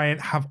 Me and Ryan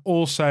have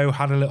also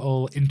had a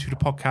little Into the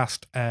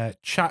Podcast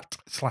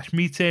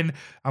chat/meeting,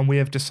 and we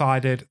have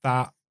decided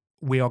that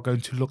we are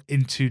going to look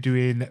into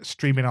doing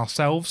streaming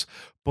ourselves,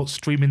 but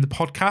streaming the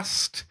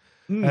podcast,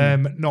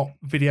 not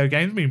video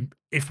games. I mean,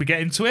 if we get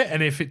into it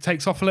and if it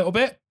takes off a little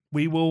bit,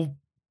 we will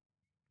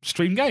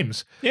stream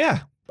games.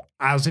 Yeah.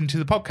 As Into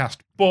the Podcast.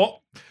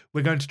 But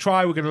we're going to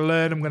try, we're going to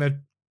learn, I'm going to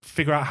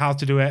figure out how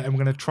to do it, and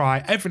we're going to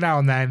try every now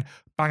and then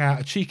bang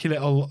out a cheeky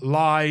little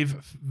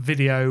live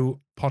video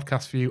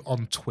podcast for you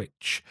on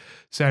Twitch.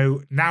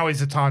 So now is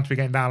the time to be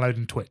getting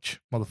downloading Twitch,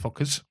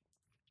 motherfuckers.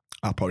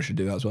 I probably should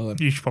do that as well then.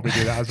 You should probably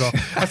do that as well.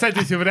 I said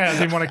this the other day, I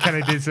was in one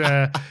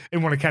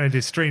of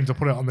Kennedy's streams, I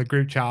put it on the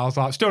group chat, I was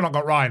like, still not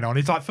got Ryan on.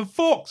 He's like, for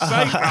fuck's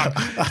sake, man.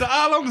 So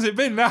how long has it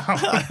been now?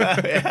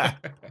 Yeah.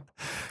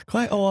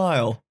 Quite a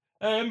while.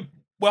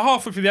 We're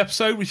halfway through the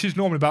episode, which is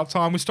normally about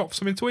time we stop for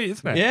something to eat,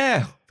 isn't it?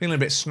 Yeah, feeling a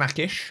bit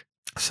snackish.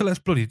 So let's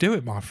bloody do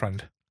it, my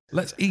friend.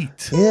 Let's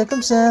eat. Here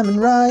come Sam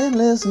and Ryan,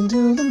 listen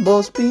to them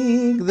both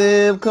speak.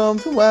 They've come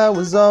 2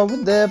 hours all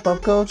with their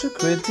pop culture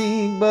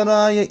critique. But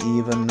are you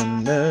even a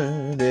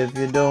nerd if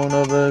you don't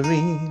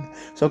overread?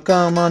 So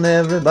come on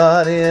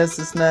everybody, it's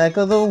the snack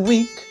of the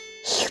week.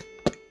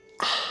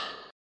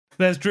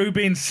 There's Drew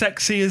being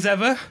sexy as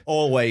ever.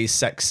 Always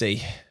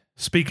sexy.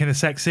 Speaking of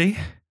sexy,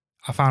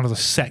 I found us a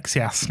sexy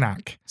ass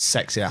snack.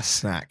 Sexy ass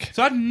snack.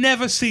 So I'd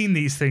never seen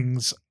these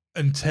things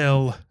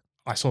until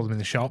I saw them in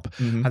the shop.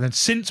 Mm-hmm. And then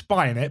since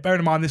buying it, bearing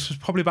in mind this was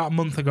probably about a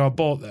month ago I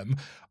bought them,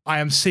 I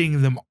am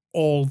seeing them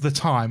all the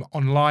time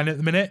online at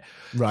the minute.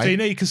 Right. So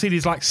you can see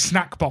these like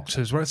snack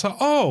boxes where it's like,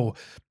 £10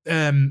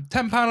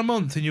 a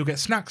month and you'll get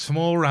snacks from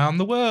all around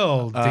the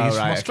world. These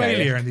from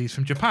Australia and these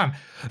from Japan.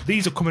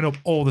 These are coming up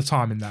all the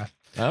time in there.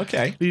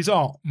 Okay. These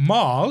are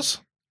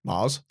Mars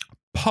pods.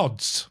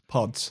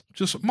 Pods.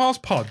 Just Mars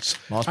pods.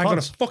 Mars I ain't got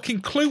pods. a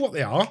fucking clue what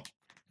they are,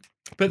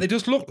 but they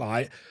just look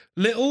like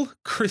little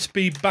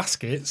crispy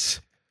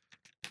baskets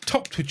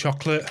topped with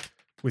chocolate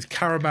with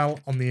caramel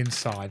on the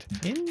inside.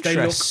 Interesting.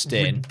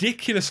 They look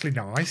ridiculously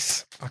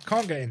nice. I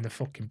can't get in the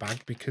fucking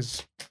bag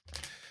because...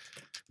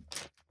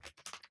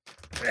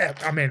 Yeah,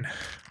 I'm in.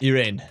 You're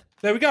in.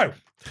 There we go.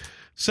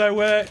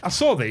 So I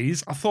saw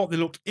these. I thought they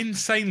looked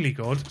insanely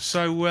good.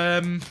 So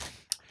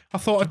I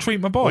thought I'd treat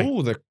my boy.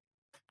 Oh,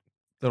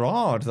 they're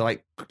odd. They're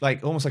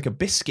like almost like a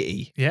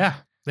biscuity. Yeah,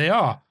 they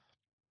are.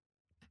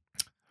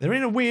 They're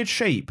in a weird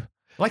shape.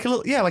 Like a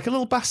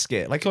little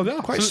basket. Like So they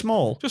are. quite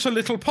small. Just a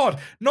little pod.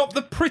 Not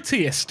the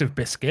prettiest of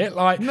biscuit.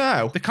 Like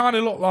No. they kind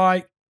of look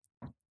like...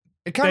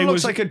 It kind of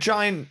looks like a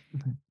giant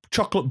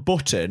chocolate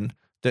button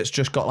that's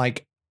just got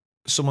like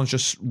someone's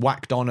just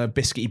whacked on a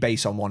biscuity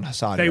base on one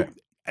side of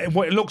it.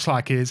 What it looks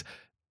like is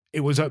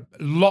it was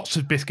lots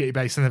of biscuity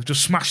base and they've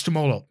just smashed them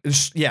all up.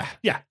 Yeah.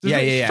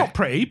 It's not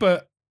pretty,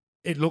 but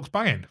it looks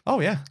banging.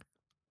 Oh, yeah.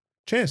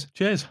 Cheers.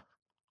 Cheers.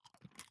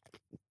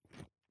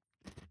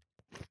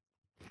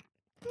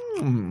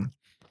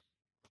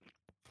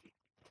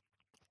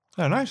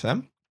 Oh, nice,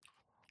 then.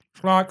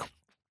 It's like...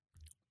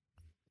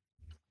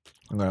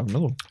 I'm going to have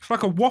another one. It's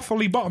like a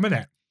waffly bottom,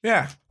 innit?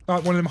 Yeah.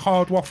 Like one of them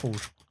hard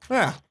waffles.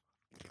 Yeah.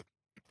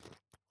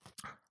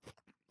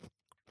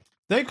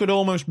 They could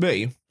almost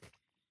be,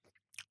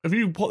 if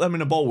you put them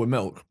in a bowl with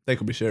milk, they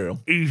could be cereal.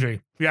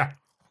 Easy. Yeah.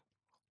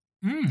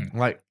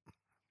 Like,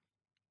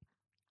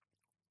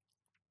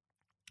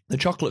 the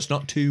chocolate's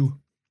not too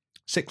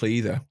sickly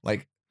either.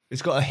 Like,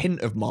 it's got a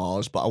hint of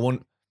Mars, but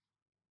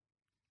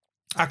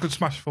I could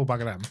smash a full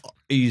bag of them.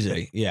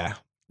 easy, yeah.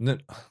 No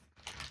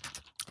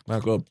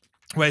good.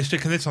 Wait, you're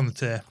sticking this on the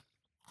tier.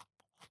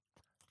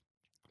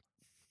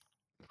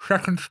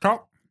 Second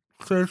stop.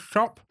 Third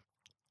stop.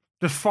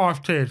 There's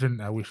 5 tiers, isn't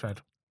there, we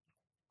said?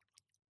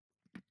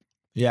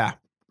 Yeah.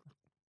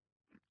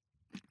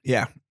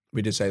 Yeah,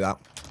 we did say that.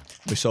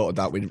 We sorted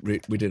that. We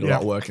did a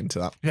lot of work into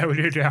that. Yeah, we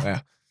did,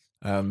 yeah.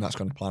 That's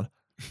going to plan.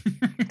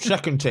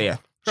 Second tier.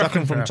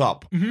 Second from tier.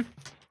 top. Mhm.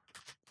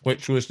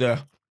 Which was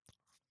the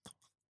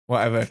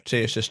whatever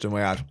tier system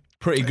we had.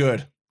 Pretty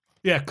good.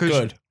 Yeah, because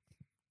Good.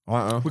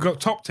 we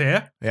got top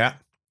tier, Yeah.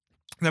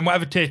 then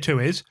whatever tier 2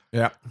 is,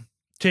 Yeah.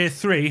 tier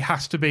 3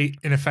 has to be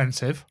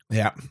inoffensive.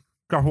 Yeah.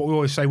 That's what we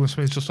always say when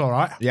something's just all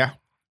right. Yeah.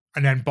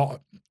 And then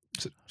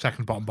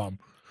second, bottom.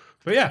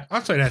 But yeah,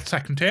 I'd say that's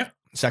second tier.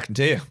 Second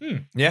tier.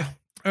 Yeah.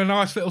 A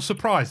nice little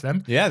surprise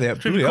then. Yeah, they So if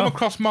absolutely you come are.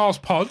 across Mars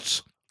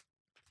pods,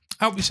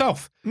 help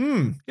yourself.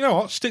 You know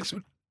what? Stick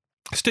some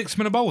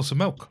in a bowl with some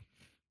milk.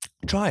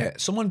 Try it.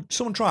 Someone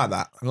try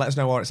that and let us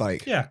know what it's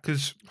like. Yeah,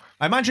 because...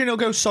 I imagine it'll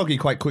go soggy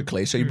quite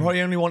quickly, so you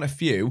probably only want a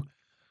few,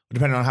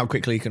 depending on how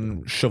quickly you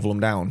can shovel them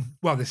down.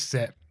 Well, this is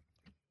it.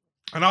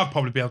 And I'd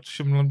probably be able to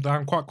shovel them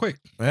down quite quick.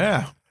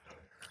 Yeah.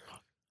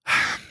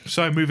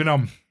 So, moving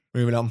on.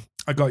 Moving on.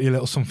 I got you a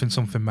little something,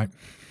 mate.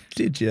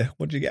 Did you?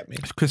 What did you get me?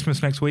 It's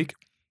Christmas next week.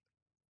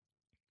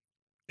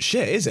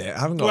 Shit, is it? I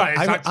haven't got.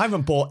 Well, I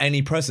haven't bought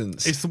any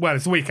presents. It's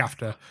the week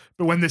after.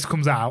 But when this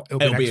comes out, it'll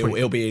be next week.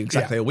 It'll be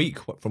exactly a week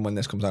from when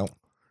this comes out.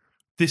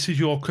 This is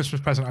your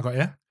Christmas present I got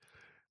you.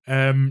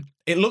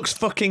 It looks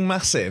fucking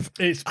massive.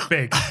 It's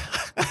big.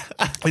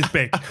 It's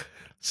big.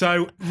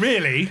 So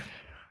really,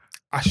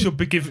 I should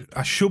be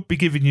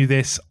giving you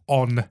this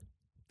on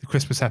the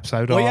Christmas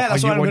episode. Well, yeah,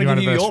 that's why I'm going to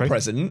give you your anniversary.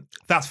 present.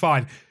 That's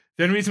fine.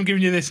 The only reason I'm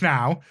giving you this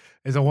now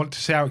is I want to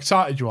see how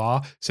excited you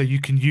are, so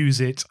you can use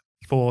it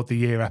for the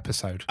year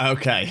episode.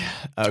 Okay.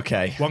 What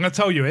I'm going to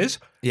tell you is,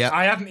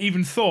 I hadn't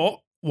even thought,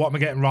 what am I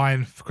getting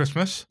Ryan for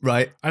Christmas?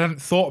 Right. I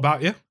hadn't thought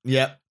about you.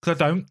 Yeah.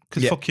 Because I don't,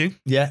 because fuck you.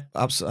 Yeah,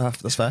 that's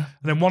fair. And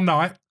then one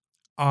night,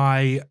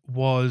 I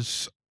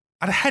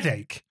had a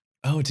headache.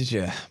 Oh, did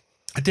you?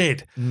 I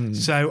did.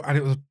 So, and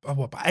it was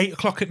about 8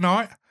 o'clock at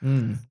night.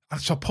 Mm.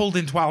 And so I pulled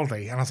into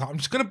Aldi and I was like, I'm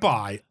just going to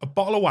buy a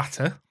bottle of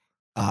water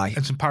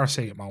and some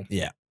paracetamol.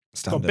 Yeah. Got a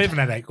Standard. bit of an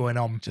headache going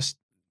on. Just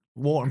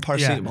water and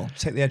paracetamol.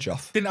 Take the edge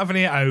off. Didn't have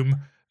any at home.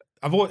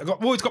 I've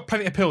always got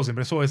plenty of pills in,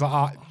 but it's always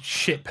like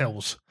shit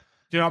pills.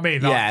 Do you know what I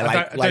mean?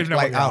 I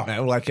don't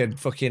know, like a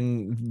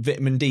fucking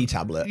vitamin D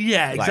tablet.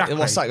 Yeah, exactly.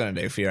 What's that going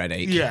to do for your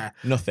headache? Yeah.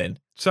 Nothing.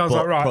 So I was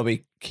like, right.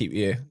 Probably keep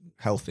you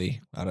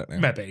healthy. I don't know.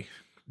 Maybe.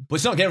 But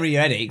it's not getting rid of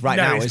your headache right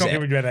now, is it? it's not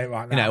getting rid of your headache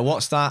right now. You know,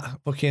 what's that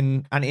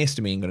fucking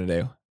antihistamine going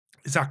to do?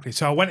 Exactly.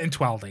 So I went into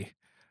Aldi,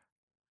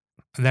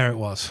 and there it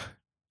was.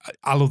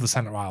 I love the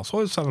centre aisle. So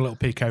I just had a little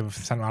peek over the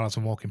centre aisle as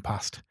I'm walking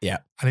past. Yeah.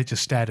 And it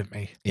just stared at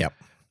me. Yep.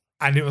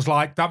 And it was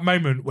like that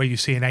moment where you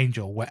see an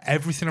angel, where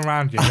everything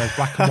around you goes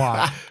black and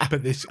white,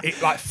 but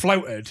it like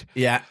floated.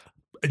 Yeah.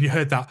 And you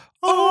heard that,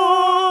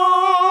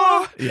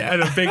 oh, yeah,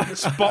 and a big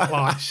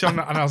spotlight shone,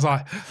 and I was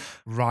like,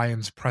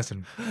 Ryan's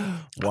present.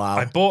 Wow.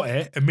 I bought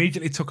it,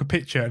 immediately took a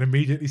picture, and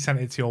immediately sent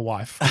it to your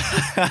wife,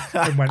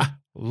 and went,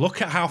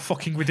 look at how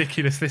fucking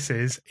ridiculous this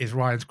is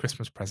Ryan's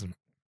Christmas present.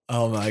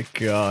 Oh my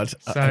God.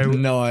 I have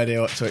no idea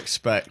what to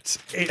expect.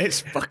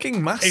 It's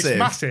fucking massive. It's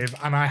massive,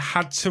 and I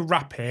had to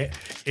wrap it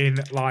in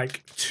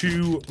like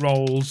 2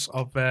 rolls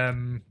of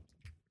wrapping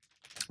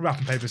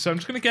paper. So I'm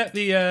just going to get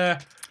the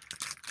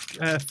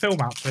film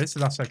out for this,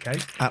 if that's okay.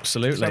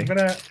 Absolutely. So I'm going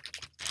to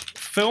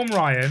film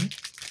Ryan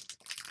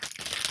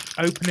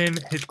opening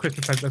his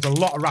Christmas present. There's a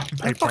lot of wrapping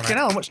paper on it. Fucking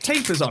hell, how much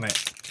tape is on it?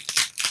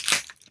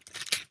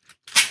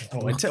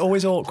 Oh, it's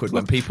always awkward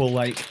when people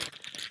like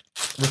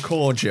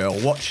record you or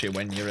watch you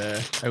when you're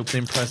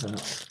opening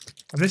presents.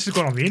 And this has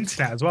gone on the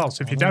internet as well,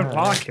 so if you don't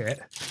like it...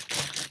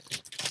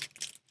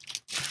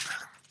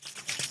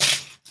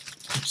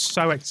 I'm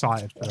so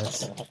excited for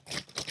this.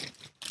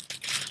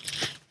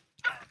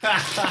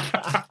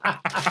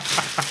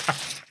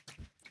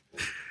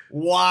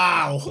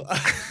 Wow.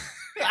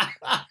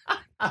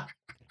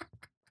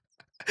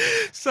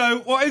 So,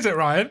 what is it,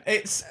 Ryan?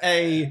 It's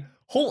a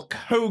Hulk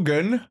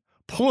Hogan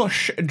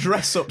plush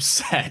dress-up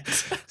set.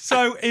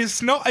 So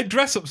it's not a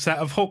dress-up set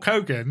of Hulk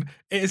Hogan.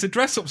 It is a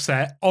dress-up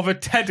set of a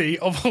teddy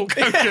of Hulk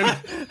Hogan.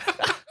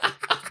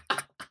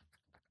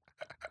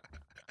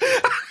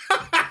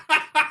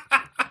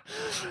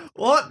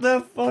 What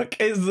the fuck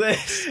is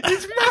this?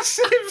 It's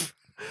massive.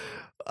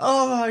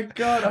 Oh my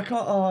God, I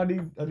can't. Oh, I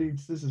need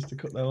scissors to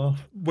cut them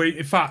off. Wait,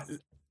 in fact,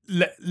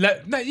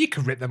 no, you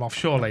can rip them off,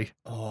 surely.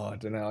 Oh, I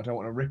don't know. I don't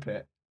want to rip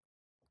it.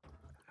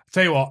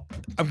 Tell you what,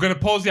 I'm going to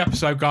pause the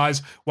episode,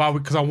 guys,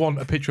 because I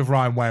want a picture of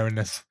Ryan wearing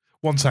this.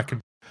 1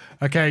 second.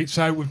 Okay,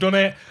 so we've done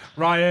it.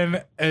 Ryan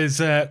has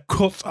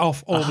cut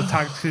off all the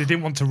tags because he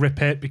didn't want to rip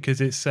it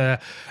because it's an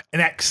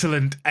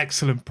excellent,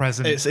 excellent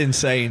present. It's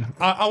insane.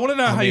 I want to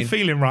know how you're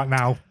feeling right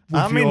now.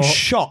 I'm in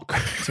shock,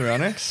 to be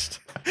honest.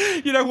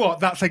 You know what?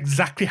 That's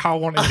exactly how I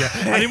wanted you.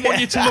 I didn't want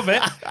you to love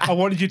it. I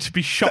wanted you to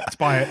be shocked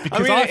by it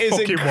because I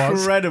fucking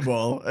was.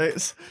 Incredible.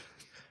 It's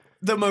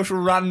the most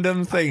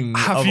random thing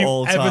of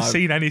all time. Have you ever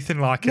seen anything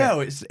like it?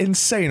 No, it's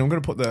insane. I'm gonna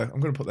put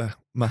the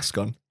mask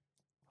on.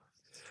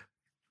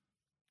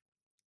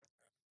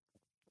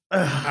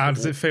 How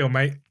does it feel,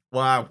 mate?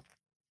 Wow.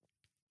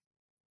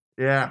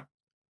 Yeah.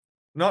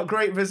 Not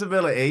great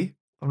visibility.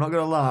 I'm not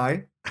gonna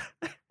lie.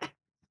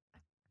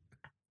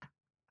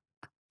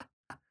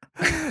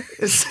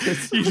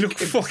 You look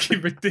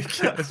fucking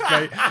ridiculous,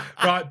 mate.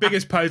 Right,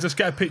 biggest pose. Let's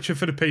get a picture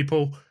for the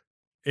people.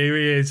 Here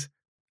he is.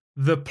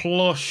 The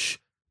plush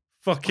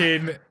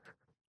fucking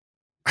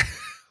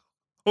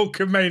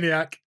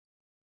Hulkamaniac.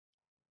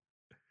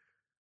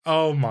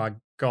 Oh my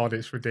God,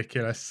 it's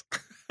ridiculous.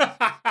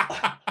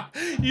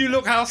 You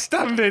look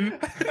outstanding.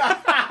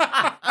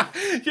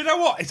 You know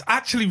what? It's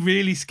actually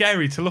really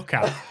scary to look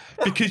at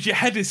because your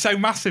head is so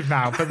massive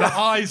now, but the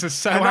eyes are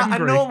so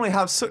angry. I normally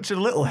have such a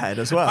little head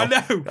as well. I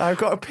know. I've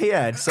got a pea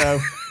head, so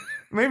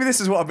maybe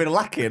this is what I've been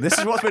lacking. This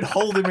is what's been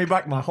holding me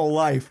back my whole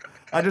life.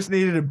 I just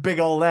needed a big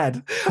old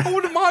head. I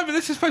wouldn't mind, but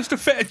this is supposed to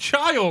fit a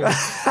child.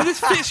 And this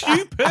fits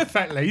you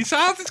perfectly. So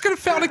how's this going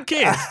to fit on a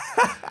kid?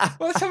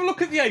 Well, let's have a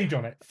look at the age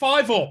on it.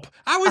 5 up.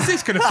 How is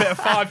this going to fit a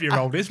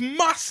 5-year-old? It's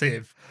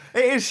massive.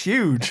 It is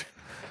huge.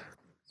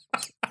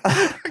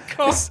 I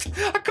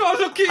can't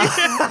look at you.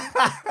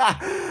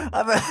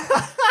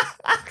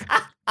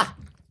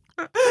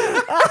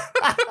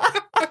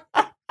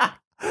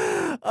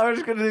 I'm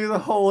just going to do the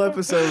whole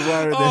episode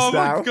wearing this now. Oh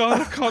my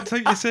God, I can't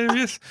take you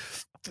serious.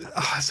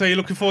 So you're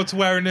looking forward to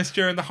wearing this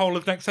during the whole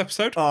of next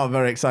episode? Oh, I'm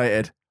very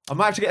excited. I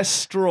might have to get a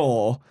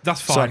straw. That's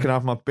fine. So I can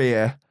have my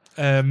beer.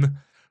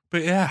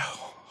 But yeah,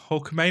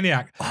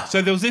 Hulkamaniac.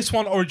 So there was this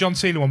one or a John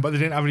Cena one, but they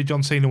didn't have any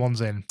John Cena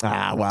ones in.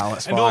 Ah, well,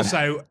 that's fine. And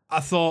also, I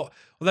thought,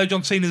 although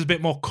John Cena's a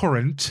bit more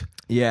current...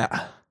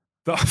 Yeah.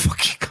 But I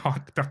fucking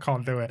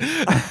can't do it.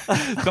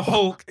 The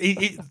Hulk,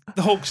 the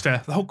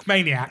Hulkster, the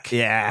Hulkamaniac.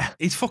 Yeah.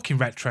 He's fucking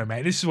retro,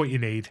 mate. This is what you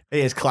need.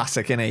 He is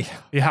classic, isn't he?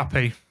 You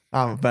happy?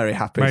 I'm very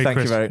happy. Thank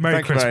you very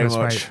much.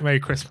 Mate. Merry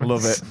Christmas.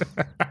 Love it.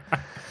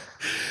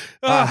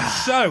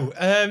 So,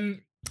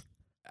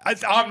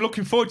 I'm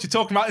looking forward to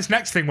talking about this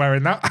next thing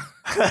wearing that.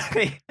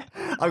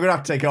 I'm going to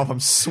have to take it off. I'm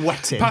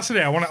sweating. Pass it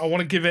here. I want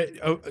to give it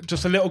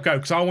just a little go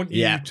because I want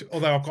you to,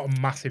 although I've got a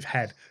massive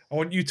head, I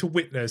want you to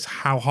witness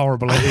how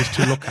horrible it is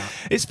to look at.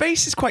 Its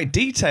face is quite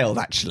detailed,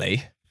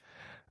 actually.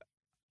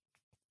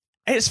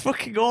 It's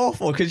fucking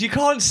awful because I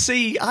can't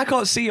see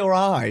your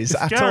eyes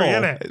at scary,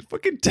 all. Isn't it? It's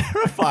fucking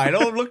terrifying.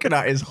 All I'm looking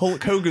at is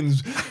Hulk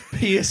Hogan's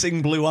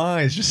piercing blue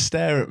eyes just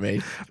stare at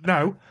me.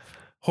 No,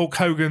 Hulk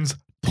Hogan's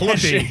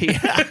plushie.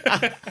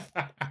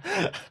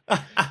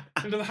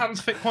 Do the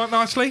hands fit quite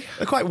nicely?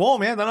 They're quite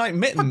warm, yeah. They're like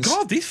mittens. Oh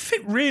God, these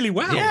fit really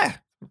well. Yeah.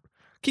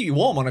 Keep you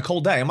warm on a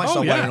cold day. I might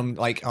start wearing them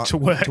like to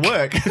work.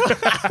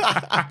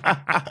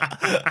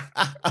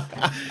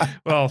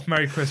 Well,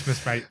 Merry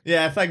Christmas, mate.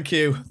 Yeah, thank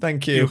you.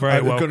 Thank you. You're very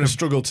welcome. I'm going to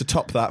struggle to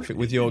top that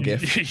with your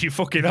gift. You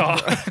fucking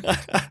are. I'll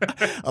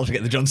have to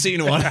get the John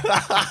Cena one.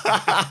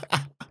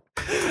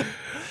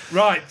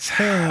 Right.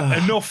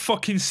 Enough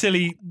fucking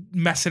silly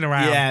messing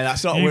around. Yeah,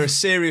 that's not. We're a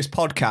serious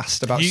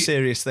podcast about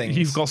serious things.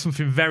 You've got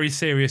something very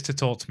serious to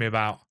talk to me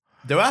about.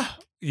 Do I?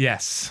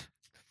 Yes.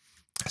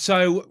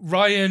 So,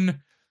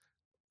 Ryan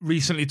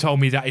recently told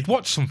me that he'd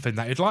watched something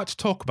that he'd like to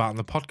talk about on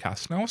the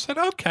podcast. And I said,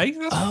 okay,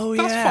 that's fine.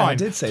 I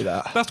did say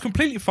that. That's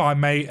completely fine,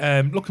 mate.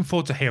 Looking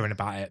forward to hearing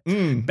about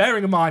it.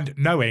 Bearing in mind,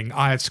 knowing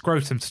I had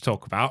scrotum to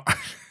talk about.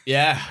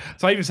 Yeah.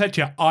 So I even said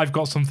to you, I've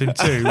got something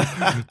too,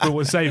 but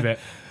we'll save it.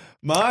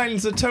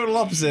 Mine's the total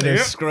opposite of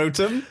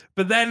scrotum.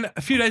 But then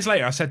a few days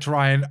later, I said to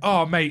Ryan,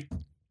 oh, mate,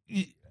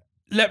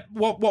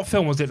 what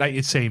film was it that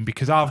you'd seen?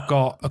 Because I've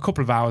got a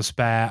couple of hours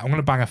spare. I'm going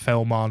to bang a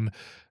film on.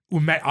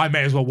 I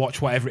may as well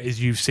watch whatever it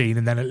is you've seen,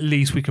 and then at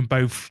least we can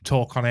both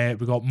talk on it.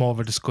 We got more of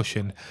a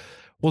discussion.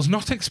 Was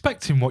not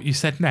expecting what you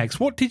said next.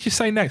 What did you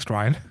say next,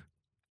 Ryan?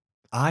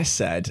 I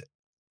said,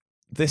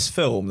 this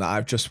film that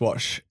I've just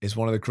watched is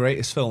one of the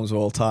greatest films of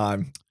all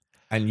time,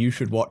 and you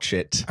should watch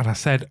it. And I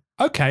said,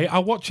 okay,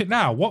 I'll watch it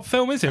now. What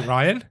film is it,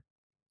 Ryan?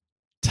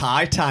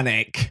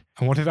 Titanic.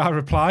 And what did I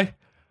reply?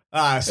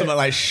 Something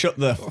like, shut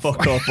the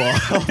fuck up, or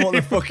what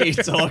the fuck are you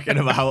talking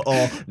about,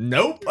 or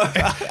nope.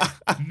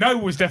 No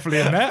was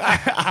definitely in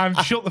there, and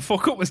shut the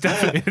fuck up was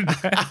definitely in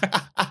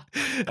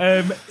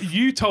there.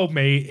 You told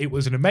me it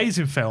was an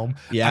amazing film,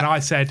 and I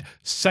said,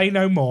 say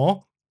no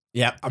more.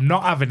 Yeah, I'm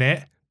not having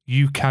it.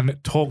 You can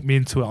talk me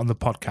into it on the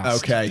podcast.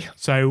 Okay.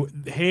 So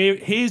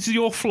here's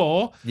your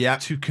flaw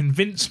to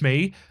convince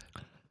me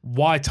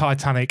why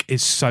Titanic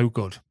is so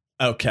good.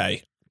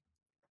 Okay.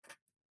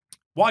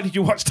 Why did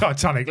you watch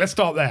Titanic? Let's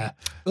start there.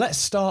 Let's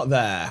start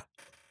there.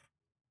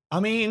 I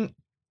mean,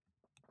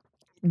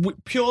 we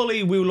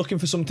were looking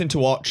for something to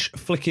watch,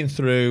 flicking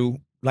through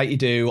like you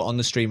do on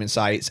the streaming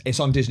sites. It's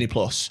on Disney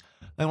Plus.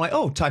 And I'm like,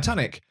 oh,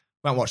 Titanic.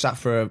 I haven't watched that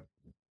for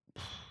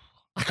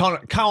I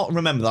can't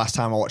remember the last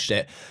time I watched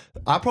it.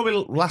 I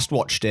probably last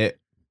watched it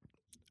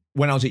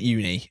when I was at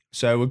uni,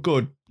 so a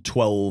good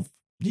 12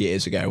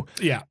 years ago.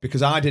 Yeah.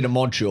 Because I did a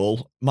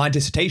module. My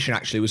dissertation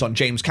actually was on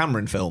James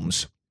Cameron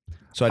films.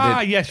 So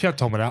I did. Yes, you have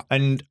told me that.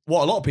 And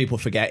what a lot of people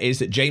forget is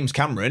that James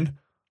Cameron,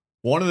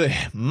 one of the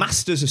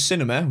masters of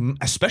cinema,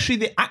 especially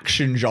the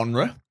action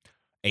genre,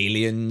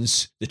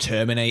 Aliens, The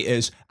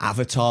Terminators,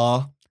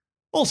 Avatar,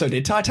 also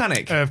did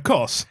Titanic. Of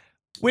course.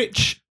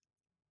 Which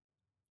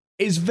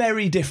is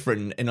very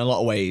different in a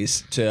lot of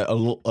ways to a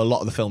lot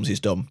of the films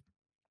he's done.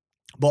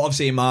 But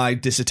obviously in my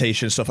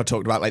dissertation stuff, I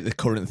talked about like the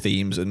current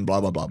themes and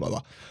blah, blah, blah, blah,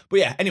 blah. But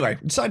yeah, anyway,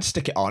 decided to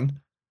stick it on.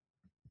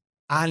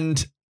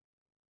 And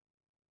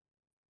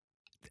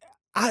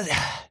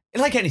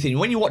like anything,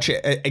 when you watch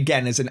it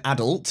again as an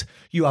adult,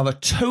 you have a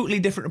totally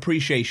different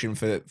appreciation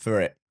for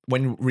it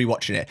when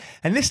rewatching it.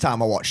 And this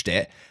time I watched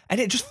it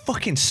and it just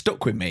fucking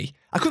stuck with me.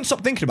 I couldn't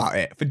stop thinking about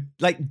it for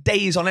like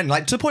days on end,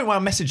 like to the point where I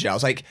messaged you. I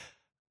was like,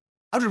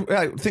 I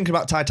was thinking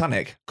about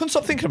Titanic. Couldn't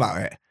stop thinking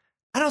about it.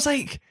 And I was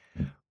like,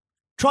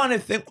 trying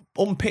to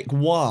unpick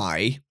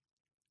why.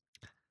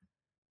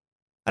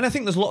 And I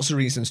think there's lots of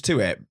reasons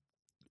to it.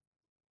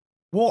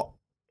 I'll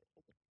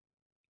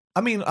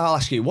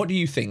ask you, what do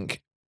you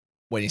think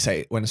when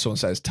someone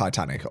says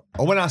Titanic?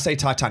 Or when I say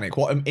Titanic,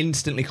 what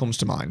instantly comes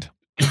to mind?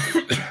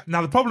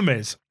 Now, the problem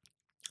is,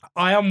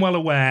 I am well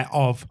aware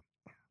of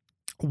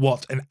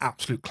what an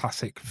absolute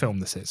classic film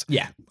this is.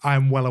 Yeah. I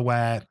am well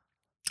aware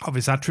of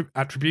its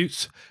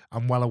attributes.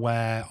 I'm well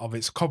aware of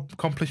its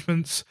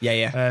accomplishments.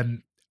 Yeah.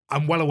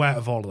 I'm well aware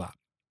of all of that.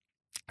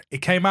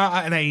 It came out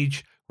at an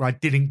age where I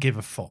didn't give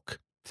a fuck.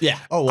 Yeah.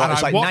 Oh, well, it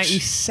was like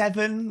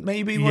 97,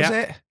 maybe, was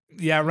it?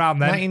 Yeah, around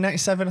then.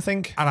 1997, I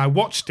think. And I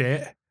watched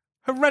it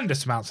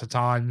horrendous amounts of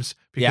times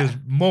because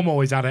Mum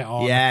always had it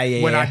on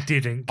when I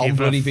didn't give on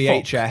bloody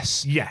a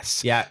VHS. Fuck.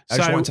 Yes. Yeah. I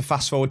just wanted to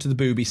fast forward to the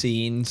booby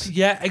scenes.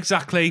 Yeah,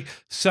 exactly.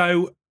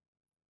 So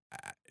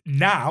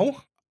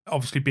now,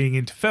 obviously being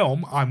into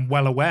film, I'm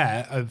well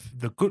aware of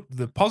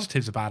the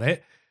positives about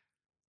it,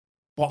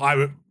 but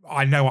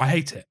I know I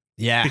hate it.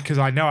 Yeah. Because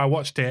I know I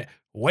watched it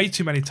way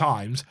too many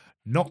times,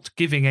 not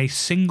giving a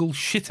single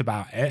shit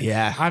about it.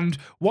 Yeah. And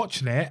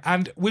watching it,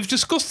 and we've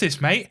discussed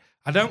this, mate.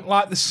 I don't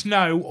like the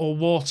snow or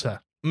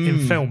water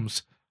in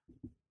films.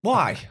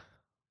 Why?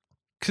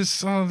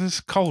 Because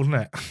it's cold, isn't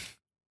it?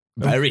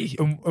 Very.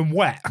 And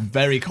wet.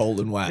 Very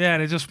cold and wet. Yeah,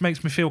 and it just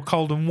makes me feel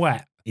cold and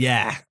wet.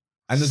 Yeah.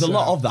 And there's a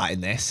lot of that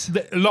in this.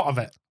 A lot of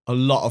it. A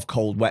lot of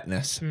cold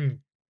wetness.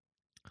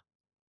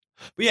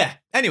 But yeah,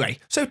 anyway,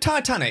 so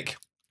Titanic.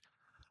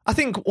 I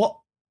think what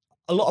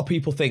a lot of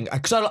people think,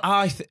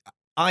 because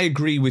I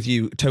agree with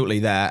you totally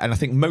there, and I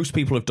think most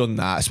people have done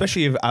that,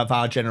 especially of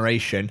our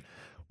generation,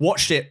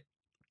 watched it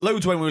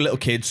loads when we were little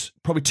kids,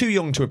 probably too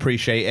young to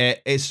appreciate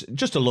it. It's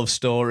just a love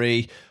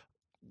story,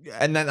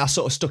 and then that's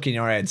sort of stuck in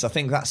your heads. I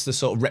think that's the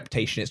sort of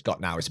reputation it's got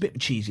now. It's a bit of a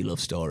cheesy love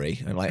story,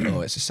 and like,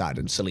 oh, it's a sad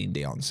and Celine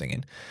Dion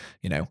singing,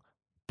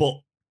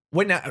 But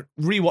when I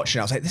rewatching it,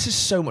 I was like, this is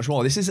so much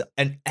more. This is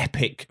an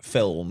epic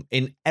film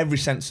in every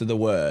sense of the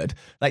word.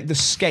 Like, the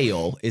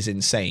scale is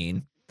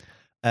insane.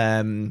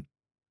 And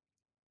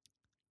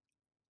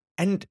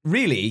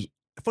really,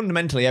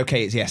 fundamentally,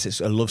 okay,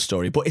 it's a love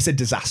story, but it's a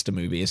disaster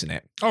movie, isn't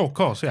it? Oh, of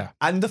course, yeah.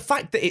 And the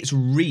fact that it's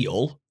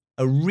real,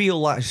 a real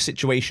life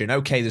situation,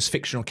 okay, there's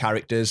fictional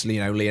characters,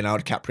 Leonardo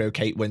DiCaprio,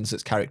 Kate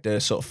Winslet's character,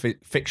 sort of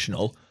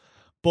fictional,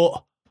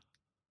 but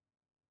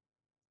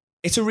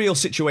it's a real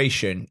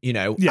situation,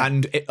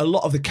 and a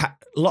lot of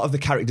the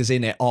characters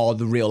in it are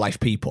the real life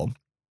people.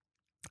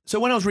 So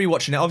when I was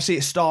rewatching it, obviously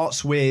it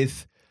starts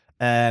with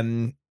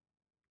the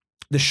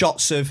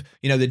shots of,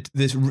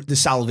 the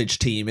salvage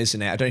team,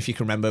 isn't it? I don't know if you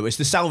can remember. It's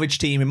the salvage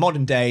team in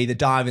modern day. They're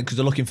diving because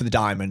they're looking for the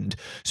diamond.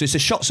 So it's the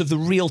shots of the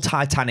real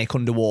Titanic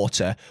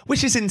underwater,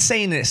 which is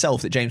insane in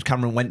itself that James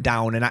Cameron went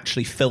down and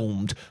actually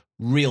filmed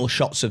real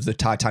shots of the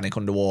Titanic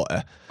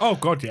underwater. Oh,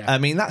 God, yeah. I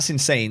mean, that's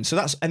insane.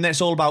 And then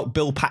it's all about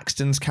Bill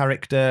Paxton's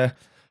character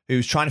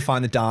who's trying to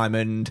find the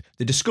diamond.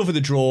 They discover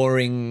the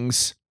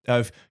drawings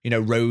of,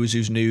 Rose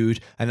who's nude,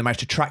 and they manage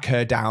to track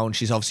her down.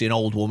 She's obviously an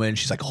old woman.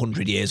 She's like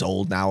 100 years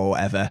old now or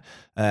whatever.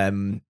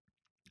 Something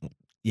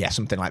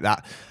like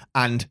that.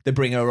 And they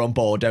bring her on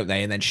board, don't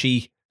they? And then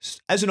she,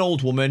 as an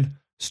old woman,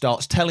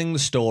 starts telling the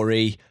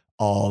story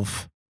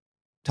of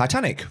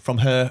Titanic from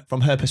her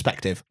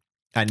perspective.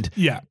 And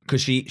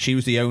because she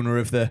was the owner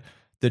of the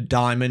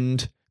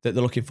diamond that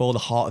they're looking for, the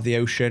heart of the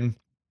ocean,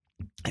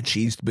 and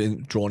she's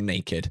been drawn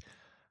naked.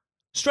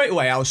 Straight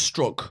away, I was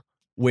struck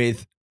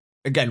with,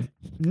 again,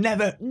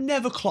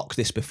 never clocked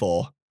this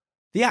before.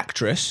 The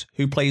actress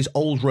who plays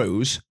Old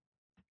Rose,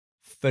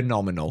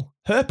 phenomenal.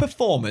 Her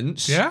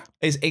performance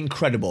is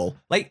incredible.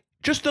 Like,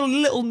 just the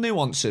little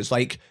nuances,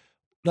 like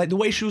the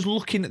way she was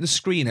looking at the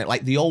screen at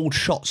like the old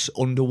shots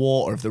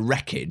underwater of the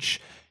wreckage.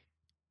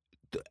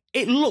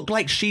 It looked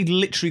like she'd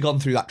literally gone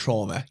through that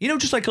trauma.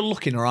 Just like a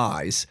look in her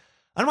eyes.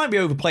 I might be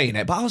overplaying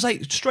it, but I was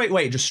like, straight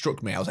away, it just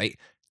struck me. I was like,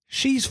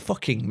 she's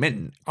fucking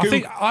mint.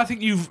 I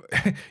think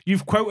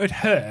you've quoted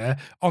her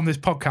on this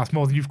podcast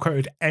more than you've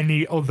quoted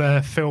any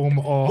other film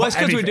or. Well, it's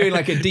because we're doing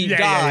like a deep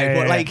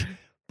dive,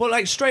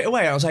 but straight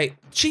away I was like,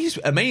 she's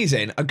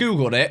amazing. I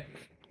googled it,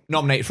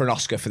 nominated for an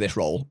Oscar for this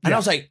role, and I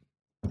was like,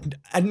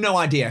 I had no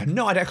idea.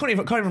 I can't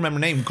even remember her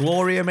name.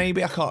 Gloria,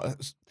 maybe. I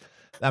can't.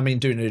 I mean,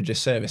 doing her a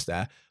disservice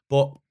there,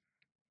 but.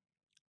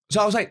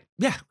 So I was like,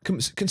 yeah,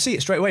 can see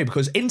it straight away,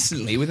 because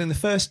instantly within the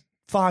first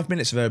 5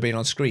 minutes of her being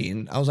on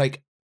screen, I was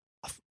like.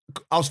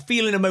 I was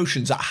feeling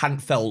emotions that I hadn't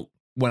felt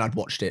when I'd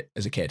watched it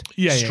as a kid.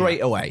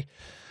 Straight away.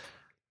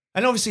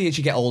 And obviously, as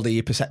you get older,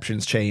 your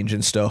perceptions change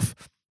and stuff.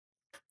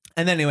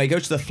 And then anyway, go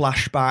to the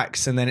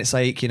flashbacks, and then it's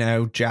like,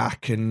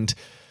 Jack and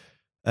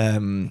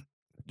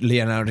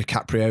Leonardo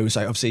DiCaprio's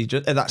like, obviously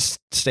at that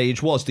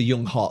stage was the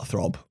young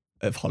heartthrob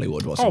of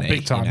Hollywood, wasn't he? Oh,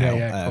 big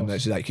time,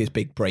 It's like his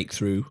big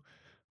breakthrough.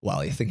 Well,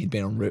 I think he'd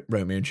been on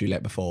Romeo and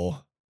Juliet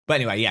before.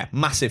 But anyway,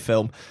 massive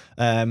film.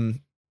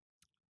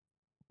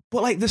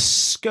 But like the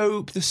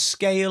scope, the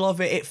scale of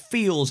it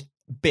feels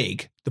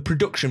big. The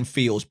production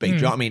feels big. Do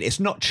you know what I mean? It's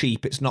not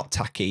cheap. It's not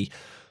tacky.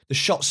 The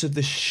shots of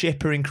the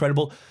ship are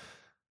incredible.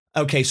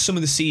 Okay, some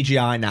of the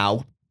CGI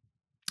now.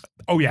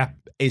 Oh, yeah.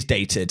 Is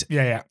dated.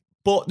 Yeah.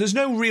 But there's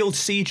no real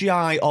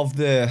CGI of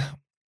the...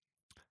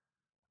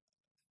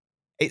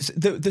 It's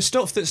the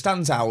stuff that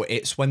stands out.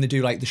 It's when they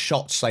do like the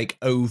shots like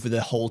over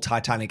the whole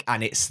Titanic,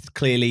 and it's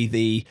clearly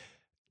the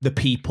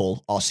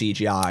people are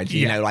CGI'd,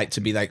 like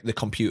to be like the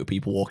computer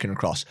people walking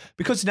across.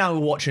 Because now we're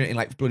watching it in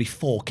like bloody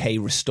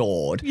 4K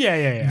restored.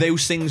 Yeah.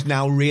 Those things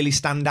now really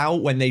stand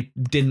out when they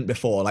didn't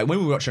before. Like when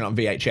we were watching it on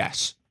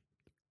VHS,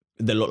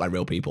 they look like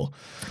real people.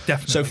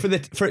 Definitely. So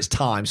for its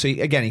time, so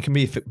again, you can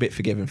be a bit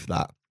forgiven for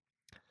that.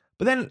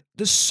 But then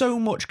there's so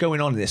much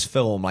going on in this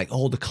film, like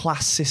all the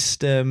class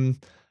system.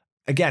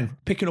 Again,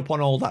 picking up on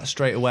all that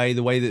straight away,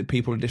 the way that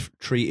people are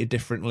treated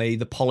differently,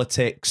 the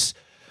politics.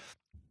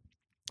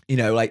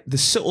 Like the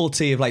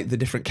subtlety of like the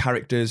different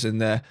characters and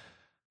the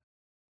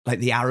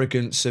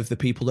arrogance of the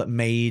people that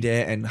made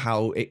it, and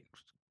how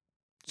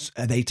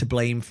are they to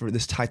blame for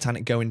this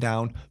Titanic going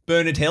down?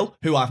 Bernard Hill,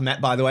 who I've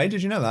met, by the way.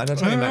 Did you know that? Did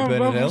I tell you met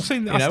Bernard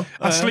Hill?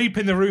 I sleep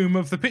in the room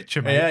of the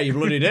picture, mate. Yeah, you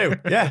bloody do.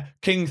 Yeah.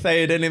 King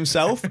Theoden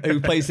himself, who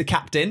plays the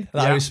captain,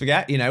 that I always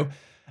forget,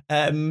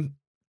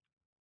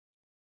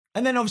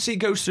 And then obviously it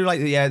goes through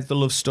like the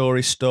love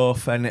story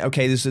stuff, and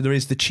okay, there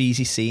is the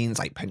cheesy scenes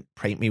like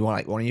paint me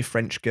one of your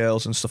French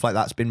girls and stuff like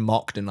that's been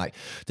mocked, and like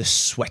the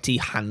sweaty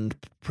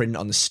handprint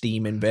on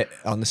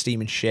the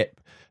steaming ship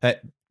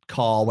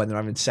car when they're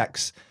having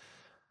sex.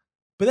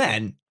 But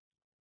then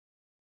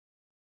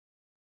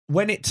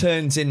when it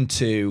turns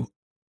into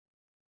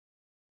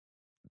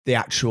the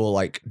actual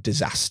like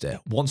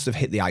disaster, once they've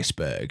hit the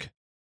iceberg,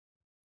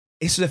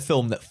 it's a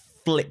film that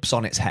flips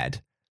on its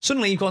head.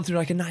 Suddenly you've gone through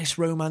like a nice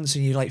romance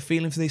and you're like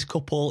feeling for this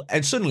couple,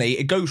 and suddenly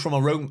it goes from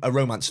a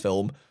romance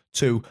film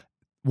to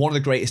one of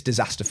the greatest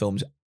disaster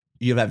films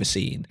you've ever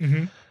seen.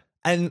 Mm-hmm.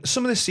 And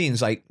some of the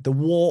scenes, like the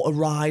water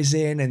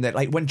rising, and that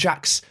like when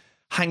Jack's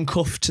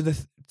handcuffed to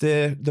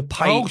the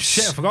pipes. Oh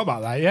shit, I forgot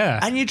about that. Yeah.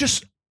 And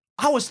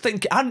I was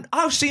thinking,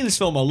 I've seen this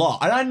film a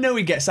lot, and I know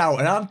he gets out,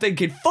 and I'm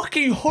thinking,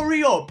 fucking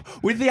hurry up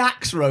with the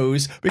axe,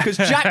 Rose, because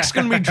Jack's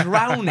going to be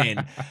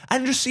drowning.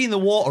 And just seeing the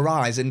water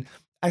rise, and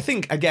I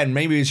think, again,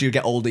 maybe as you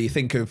get older, you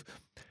think of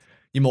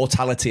your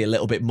mortality a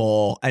little bit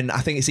more. And I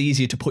think it's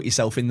easier to put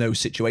yourself in those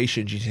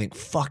situations. You think,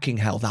 fucking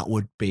hell, that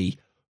would be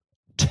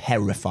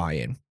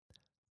terrifying.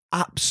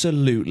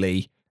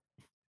 Absolutely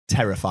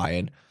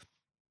terrifying.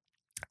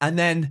 And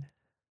then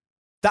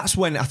that's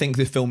when I think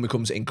the film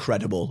becomes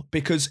incredible,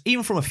 because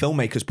even from a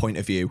filmmaker's point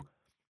of view,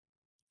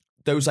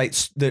 those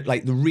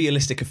the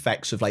realistic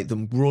effects of like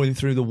them rolling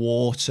through the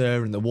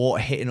water and the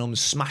water hitting them,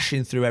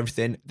 smashing through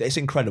everything, it's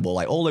incredible.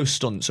 Like all those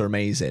stunts are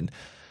amazing,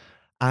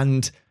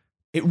 and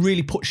it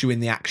really puts you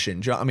in the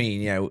action. Do you know what I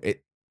mean? You know,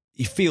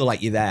 you feel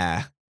like you're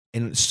there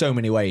in so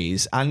many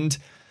ways, and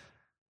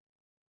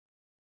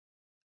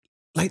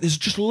like there's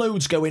just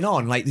loads going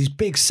on, like these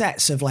big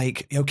sets of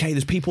like, okay,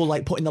 there's people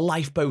like putting the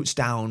lifeboats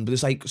down, but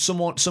there's like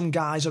some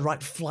guys are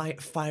like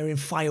firing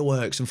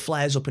fireworks and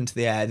flares up into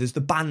the air. There's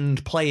the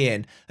band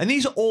playing, and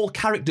these are all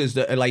characters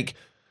that are like,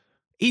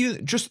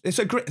 it's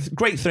a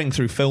great thing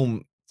through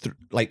film,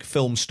 like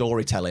film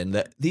storytelling,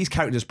 that these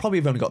characters probably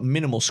have only got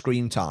minimal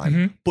screen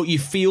time, but you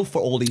feel for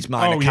all these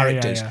minor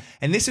characters. Yeah.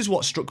 And this is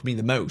what struck me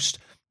the most.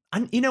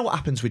 And you know what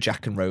happens with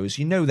Jack and Rose?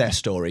 You know their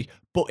story,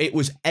 but it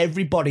was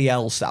everybody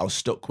else that I was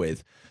stuck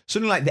with.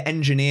 Something like the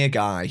engineer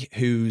guy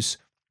who's,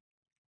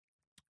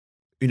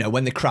 you know,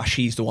 when they crash,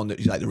 he's the one that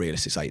he's like the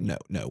realist. It's like, no,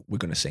 we're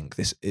going to sink.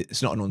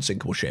 It's not an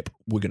unsinkable ship.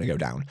 We're going to go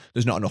down.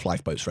 There's not enough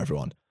lifeboats for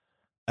everyone.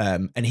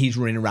 And he's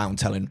running around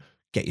telling,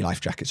 get your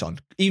life jackets on.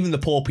 Even the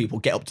poor people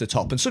get up to the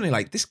top, and suddenly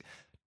like this,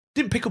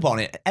 didn't pick up on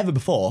it ever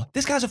before.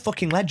 This guy's a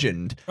fucking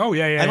legend. Oh,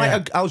 yeah. And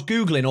like, I was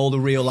Googling all the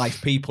real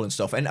life people and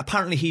stuff, and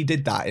apparently he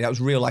did that. That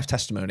was real life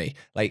testimony,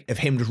 like of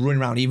him just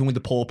running around, even with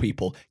the poor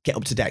people, get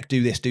up to deck,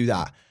 do this, do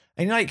that.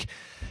 And like,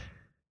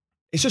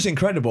 it's just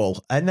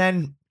incredible. And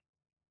then,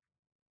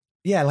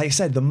 yeah, like I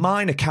said, the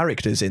minor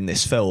characters in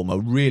this film are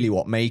really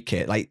what make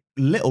it. Like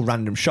little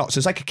random shots.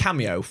 There's like a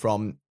cameo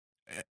from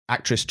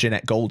actress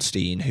Jeanette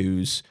Goldstein,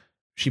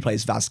 she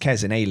plays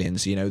Vasquez in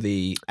Aliens, you know,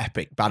 the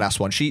epic badass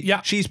one.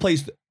 She's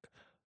plays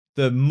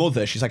the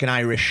mother. She's like an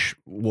Irish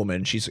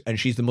woman. She's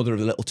the mother of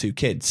the little two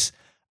kids,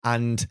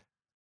 and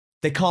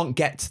they can't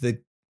get to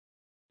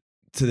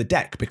the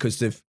deck because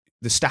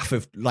the staff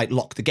have like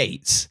locked the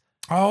gates.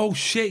 Oh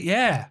shit,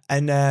 yeah.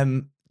 And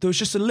there was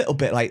just a little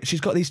bit like, she's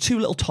got these two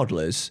little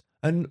toddlers,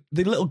 and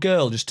the little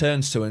girl just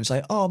turns to her and is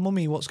like, "Oh,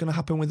 mummy, what's going to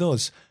happen with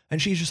us?"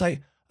 And she's just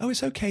like, "Oh,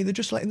 it's okay. They're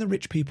just letting the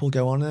rich people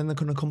go on, and then they're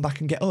going to come back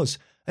and get us."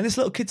 And this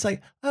little kid's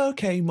like, "Oh,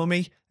 okay,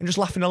 mummy," and just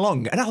laughing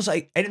along. And I was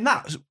like, and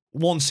that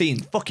one scene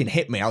fucking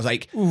hit me. I was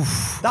like,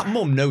 oof, that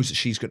mum knows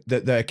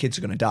that their kids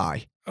are going to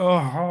die.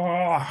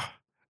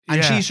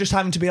 And she's just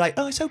having to be like,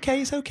 "Oh, it's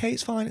okay,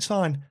 it's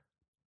fine.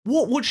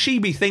 What would she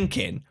be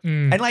thinking?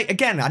 And like,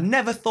 again, I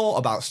never thought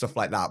about stuff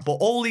like that, but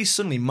all these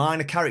suddenly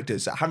minor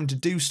characters that are having to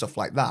do stuff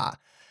like that,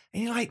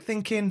 and you're like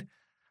thinking,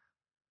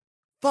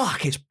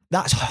 fuck,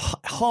 that's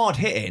hard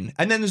hitting.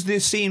 And then there's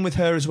this scene with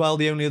her as well.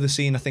 The only other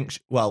scene, I think,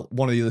 one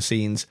of the other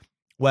scenes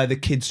where the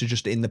kids are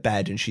just in the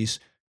bed and she's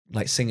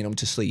like singing them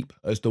to sleep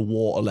as the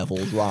water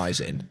level's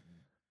rising.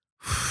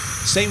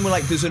 Same with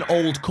like, there's an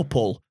old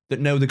couple that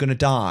know they're going to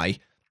die,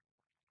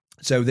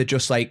 so they're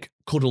just like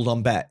cuddled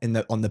on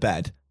the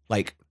bed,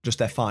 like just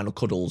their final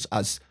cuddles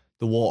as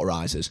the water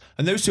rises.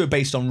 And those two are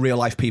based on real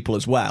life people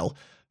as well,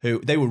 who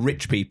they were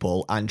rich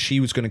people, and she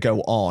was put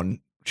on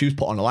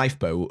a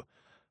lifeboat,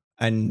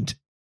 and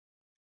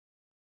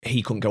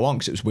he couldn't go on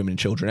because it was women and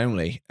children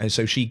only. And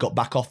so she got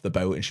back off the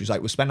boat, and she was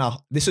like,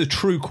 this is a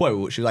true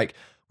quote. She was like,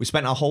 "We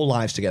spent our whole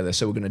lives together,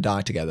 so we're going to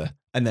die together."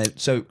 And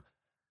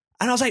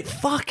I was like,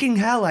 fucking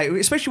hell, like,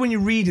 especially when you're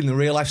reading the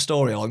real life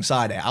story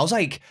alongside it, I was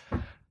like,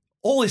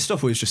 all this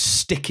stuff was just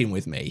sticking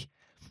with me.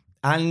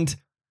 And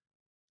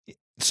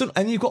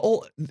you've got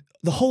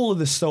the whole of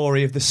the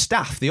story of the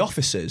staff, the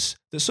officers,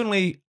 that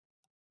suddenly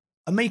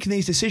are making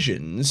these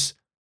decisions.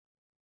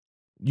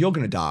 You're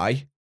going to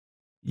die.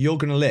 You're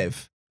going to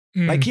live.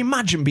 Like, can you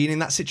imagine being in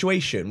that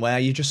situation where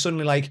you're just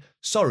suddenly like,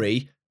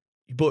 sorry,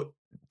 but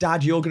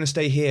Dad, you're going to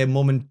stay here.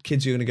 Mum and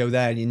kids are going to go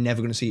there, and you're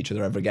never going to see each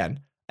other ever again.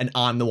 And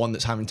I'm the one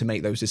that's having to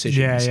make those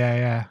decisions.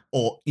 Yeah.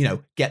 Or, you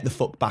know, get the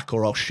fuck back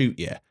or I'll shoot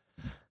you.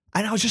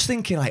 And I was just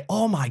thinking like,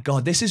 oh my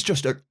God, this is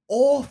just an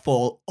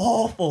awful,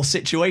 awful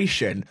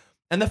situation.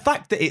 And the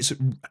fact that it's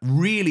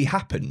really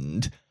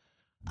happened,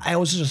 I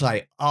was just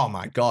like, oh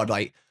my God.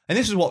 Like, and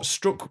this is what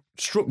struck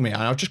me.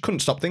 And I just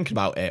couldn't stop thinking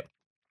about it.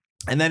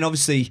 And then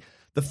obviously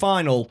the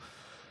final,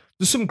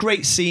 there's some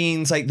great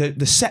scenes, like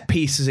the set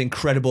piece is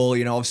incredible.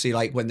 You know, obviously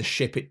like when the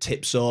ship, it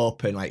tips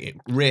up and like it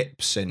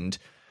rips, and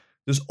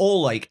there's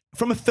all like,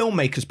 from a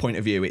filmmaker's point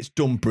of view, it's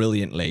done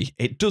brilliantly.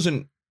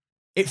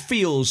 It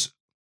feels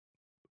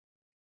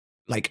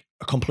like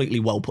a completely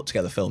well put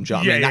together film. Do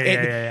you know what I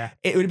mean? Yeah.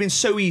 It would have been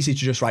so easy to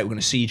just write, we're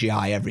going to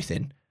CGI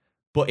everything.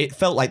 But it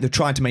felt like they're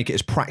trying to make it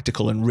as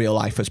practical and real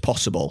life as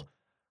possible.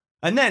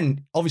 And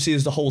then obviously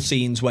there's the whole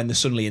scenes when they're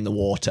suddenly in the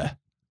water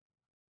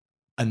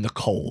and the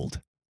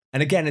cold.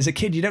 And again, as a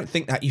kid, you don't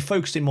think that. You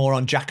focused in more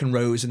on Jack and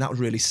Rose, and that was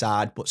really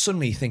sad. But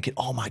suddenly you're thinking,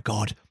 oh my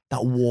God,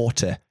 that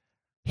water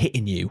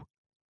hitting you.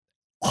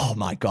 Oh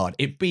my God,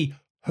 it'd be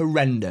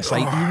horrendous.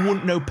 Like, you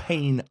wouldn't know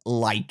pain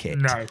like it.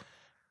 No.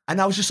 And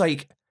I was just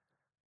like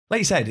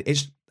you said,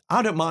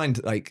 I don't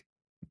mind like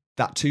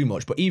that too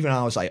much, but even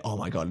I was like, oh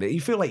my God, you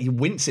feel like you're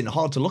wincing,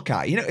 hard to look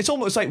at. You know, it's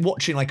almost like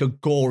watching like a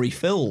gory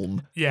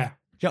film. Yeah.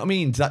 you know what I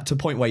mean? That to a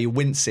point where you're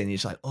wincing. You're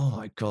just like, oh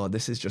my God,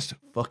 this is just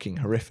fucking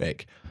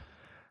horrific.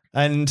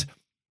 And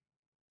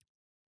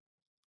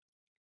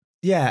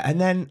yeah,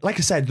 and then, like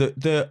I said,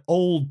 the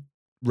old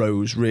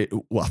Rose,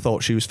 I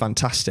thought she was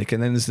fantastic.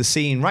 And then there's the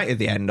scene right at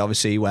the end,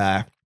 obviously,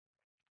 where,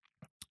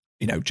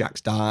 you know,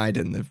 Jack's died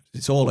and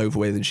it's all over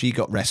with and she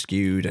got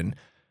rescued and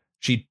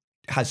she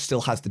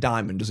still has the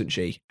diamond, doesn't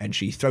she? And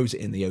she throws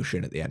it in the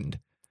ocean at the end.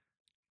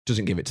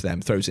 Doesn't give it to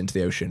them, throws it into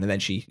the ocean, and then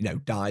she, you know,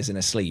 dies in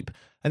her sleep.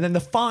 And then the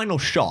final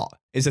shot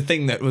is the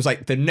thing that was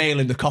like the nail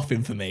in the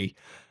coffin for me,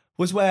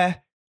 was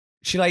where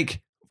she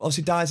like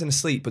obviously dies in her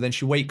sleep, but then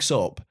she wakes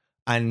up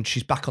and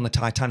she's back on the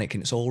Titanic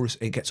and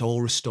it gets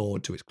all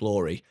restored to its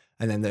glory.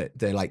 And then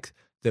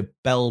the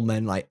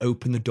bellmen like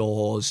open the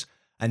doors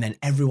and then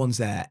everyone's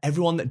there.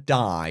 Everyone that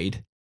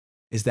died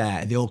is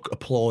there. They all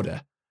applaud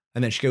her.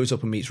 And then she goes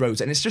up and meets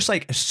Rose. And it's just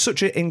like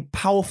such a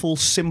powerful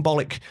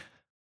symbolic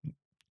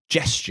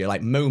gesture,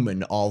 like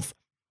moment of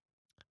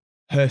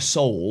her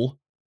soul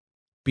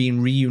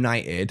being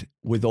reunited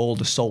with all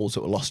the souls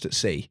that were lost at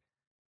sea.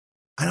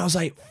 And I was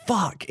like,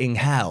 fucking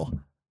hell.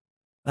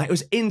 Like, it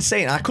was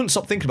insane. I couldn't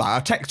stop thinking about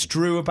it. I texted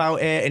Drew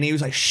about it and he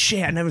was like,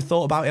 shit, I never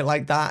thought about it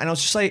like that. And I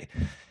was just like,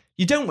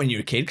 you don't when you're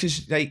a kid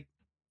because, like,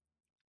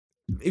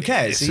 who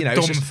cares? It's you know, a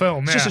dumb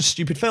film. It's just a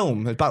stupid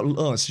film about,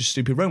 it's just a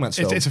stupid romance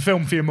film. It's a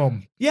film for your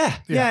mum. Yeah,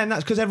 and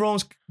that's because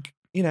everyone's,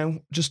 you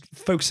know, just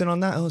focusing on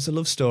that. Oh, it's a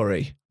love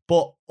story.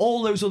 But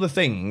all those other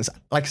things,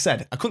 like I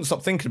said, I couldn't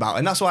stop thinking about it.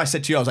 And that's why I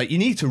said to you, I was like, you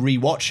need to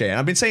rewatch it. And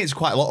I've been saying it to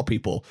quite a lot of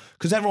people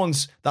because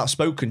everyone's that I've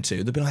spoken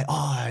to, they've been like,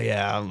 oh,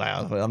 yeah,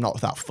 I'm not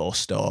that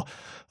fussed. Or,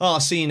 oh,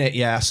 I've seen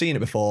it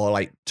before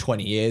like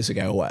 20 years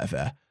ago or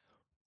whatever.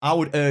 I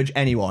would urge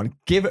anyone,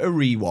 give it a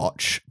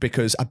rewatch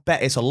because I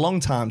bet it's a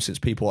long time since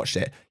people watched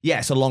it. Yeah,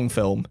 it's a long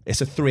film.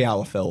 It's a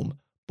 3-hour film.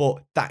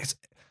 But that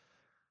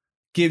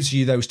gives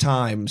you those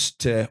times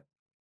to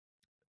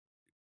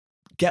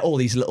get all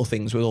these little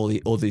things with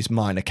all these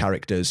minor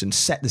characters and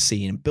set the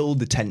scene and build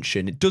the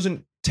tension. It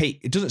doesn't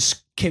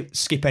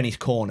skip any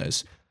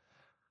corners.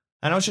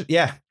 And I was just,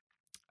 I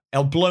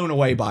was blown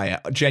away by it,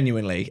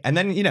 genuinely. And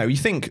then, you know, you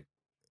think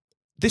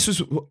this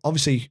was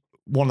obviously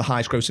one of the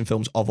highest grossing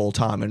films of all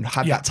time and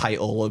had that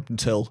title up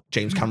until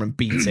James Cameron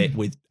beat it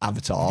with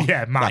Avatar,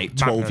 like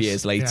 12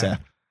 years later. Yeah.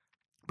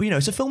 But, you know,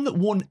 it's a film that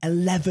won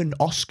 11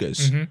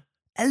 Oscars. Mm-hmm.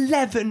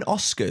 11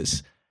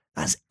 Oscars.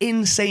 That's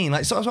insane.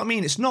 Like, so that's what I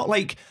mean. It's not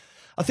like,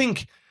 I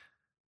think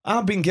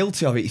I've been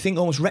guilty of it. You think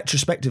almost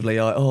retrospectively,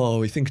 like,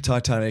 oh, you think of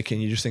Titanic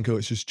and you just think, oh,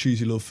 it's just a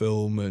cheesy love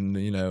film and,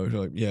 you know,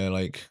 like, yeah,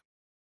 like,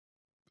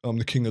 I'm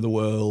the king of the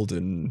world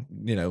and,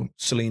 you know,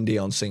 Celine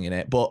Dion singing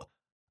it. But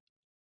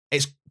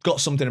it's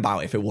got something about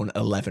it. If it won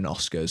 11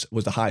 Oscars,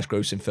 was the highest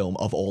grossing film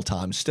of all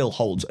time, still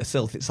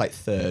it's like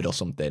third or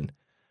something.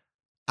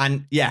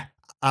 And yeah,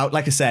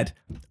 like I said,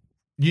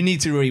 you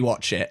need to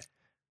rewatch it.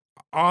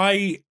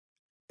 I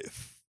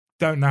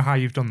don't know how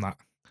you've done that.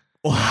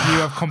 You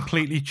have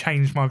completely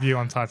changed my view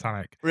on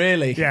Titanic.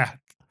 Really? Yeah,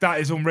 that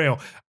is unreal.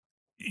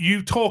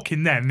 You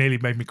talking then nearly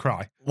made me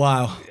cry.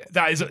 Wow.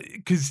 That is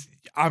because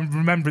I'm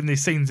remembering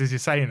these scenes as you're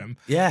saying them.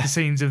 Yeah. The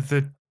scenes of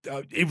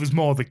it was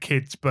more the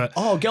kids, but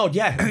oh god,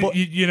 yeah. But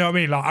you know what I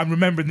mean? Like, I'm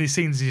remembering these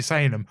scenes as you're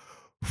saying them.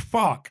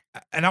 Fuck,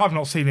 and I've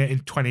not seen it in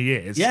 20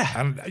 years. Yeah,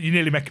 and you're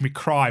nearly making me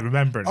cry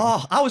remembering.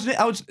 Oh, I was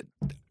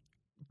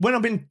when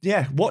I've been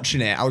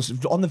watching it, I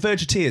was on the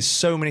verge of tears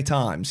so many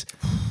times.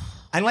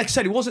 And like I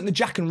said, it wasn't the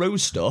Jack and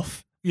Rose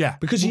stuff. Yeah,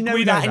 because you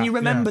know that and you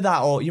remember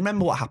that, or you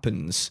remember what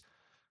happens.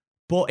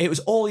 But it was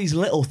all these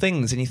little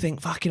things, and you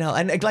think, fucking hell.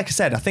 And like I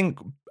said, I think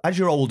as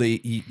you're older,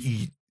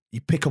 you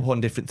pick up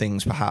on different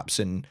things, perhaps,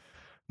 and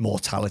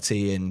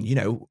mortality, and you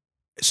know,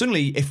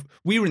 suddenly if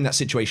we were in that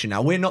situation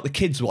now, we're not the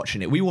kids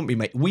watching it. We wouldn't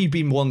be we'd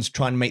be ones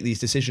trying to make these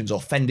decisions or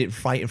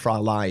fighting for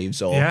our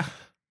lives, or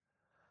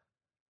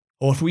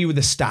or if we were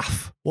the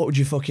staff, what would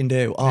you fucking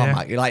do? Oh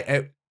my,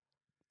 like,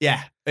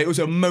 it was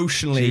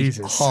emotionally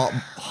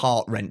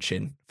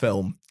heart-wrenching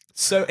film.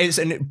 So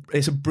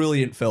it's a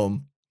brilliant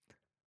film.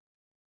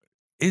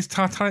 Is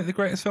Titanic the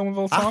greatest film of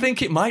all time? I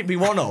think it might be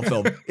one of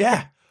them.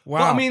 Yeah. Wow.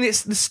 But I mean,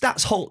 it's the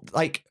stats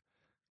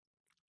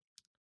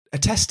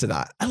attest to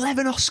that.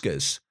 11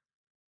 Oscars.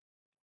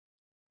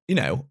 You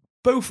know,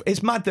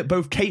 it's mad that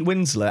both Kate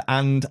Winslet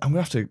and I'm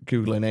gonna have to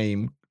Google her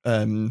name.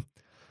 The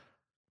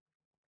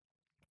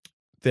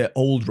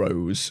old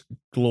Rose,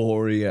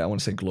 Gloria. I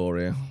want to say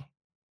Gloria.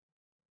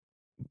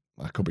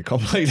 I could be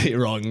completely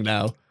wrong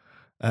now.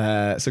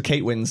 So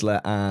Kate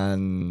Winslet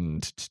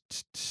and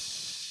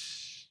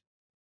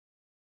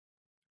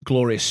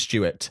Gloria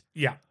Stewart.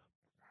 Yeah.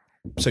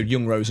 So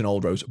young Rose and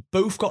old Rose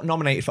both got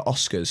nominated for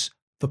Oscars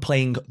for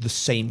playing the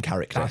same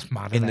character. That's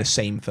mad, in the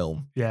same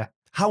film. Yeah.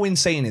 How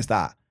insane is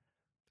that?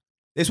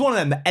 It's one of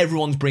them that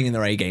everyone's bringing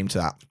their A game to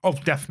that. Oh,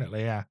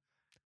 definitely, yeah.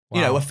 Wow.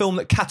 You know, a film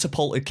that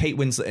catapulted Kate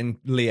Winslet and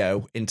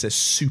Leo into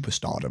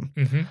superstardom.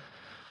 Mm-hmm.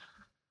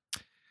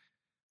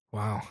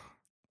 Wow.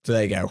 So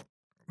there you go.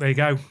 There you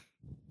go.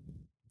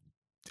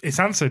 It's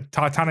answered.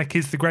 Titanic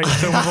is the greatest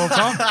film of all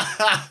time.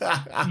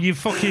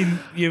 You've left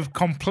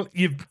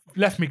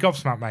me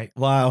gobsmacked, mate.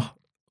 Wow.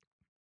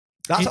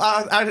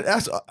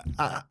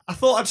 I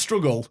thought I'd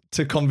struggle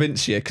to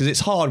convince you because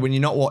it's hard when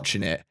you're not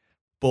watching it.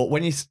 But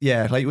when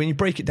when you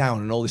break it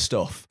down and all this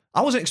stuff,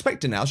 I wasn't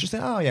expecting that. I was just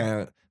thinking, oh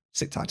yeah,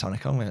 sick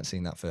Titanic. I haven't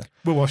seen that for.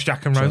 We'll watch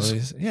Jack and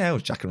Rose. Yeah, it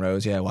was Jack and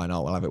Rose. Yeah, why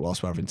not? We'll have it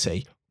whilst we're having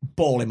tea.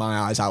 Bawling my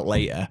eyes out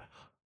later.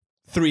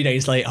 3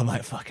 days later, I'm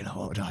like, fucking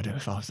hell, what would I do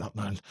if I was that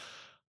man?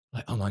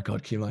 Like, oh my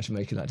God, can you imagine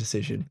making that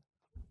decision?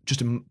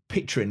 Just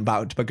picturing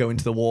about to go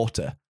into the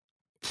water.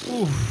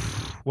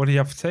 Oof. What do you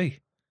have for tea?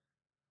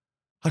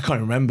 I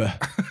can't remember.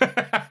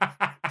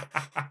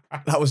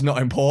 That was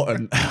not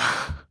important.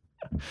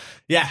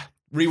 Yeah,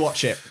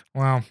 rewatch it.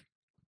 Wow.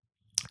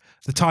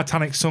 The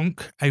Titanic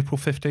sunk April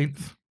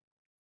 15th.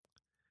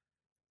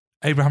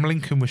 Abraham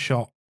Lincoln was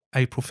shot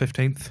April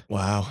 15th.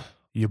 Wow.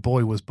 Your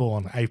boy was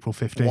born April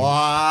 15th.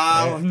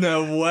 Wow,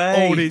 no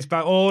way. All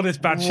this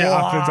bad shit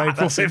happens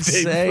April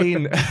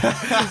 15th.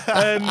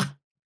 Insane.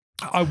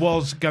 I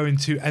was going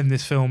to end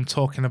this film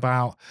talking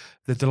about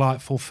the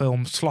delightful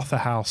film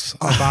Slaughterhouse,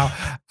 about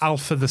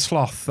Alpha the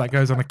Sloth that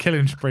goes on a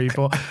killing spree,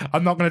 but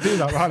I'm not going to do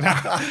that right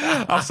now.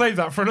 I'll save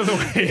that for another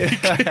week.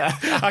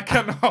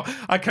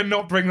 I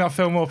cannot bring that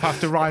film up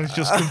after Ryan's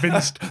just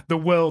convinced the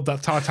world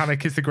that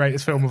Titanic is the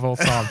greatest film of all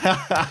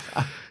time.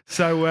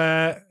 So,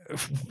 we're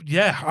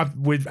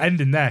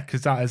ending there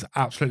because that has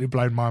absolutely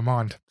blown my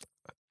mind.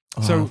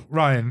 Oh. So,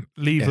 Ryan,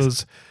 leave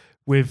us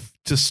with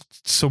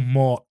just some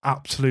more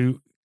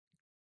absolute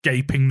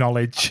gaping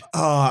knowledge.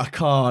 Oh,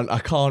 I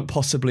can't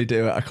possibly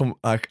do it.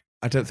 I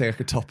don't think I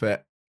could top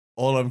it.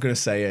 All I'm going to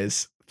say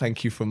is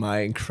thank you for my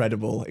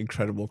incredible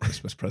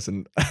Christmas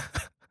present.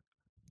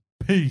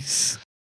 Peace.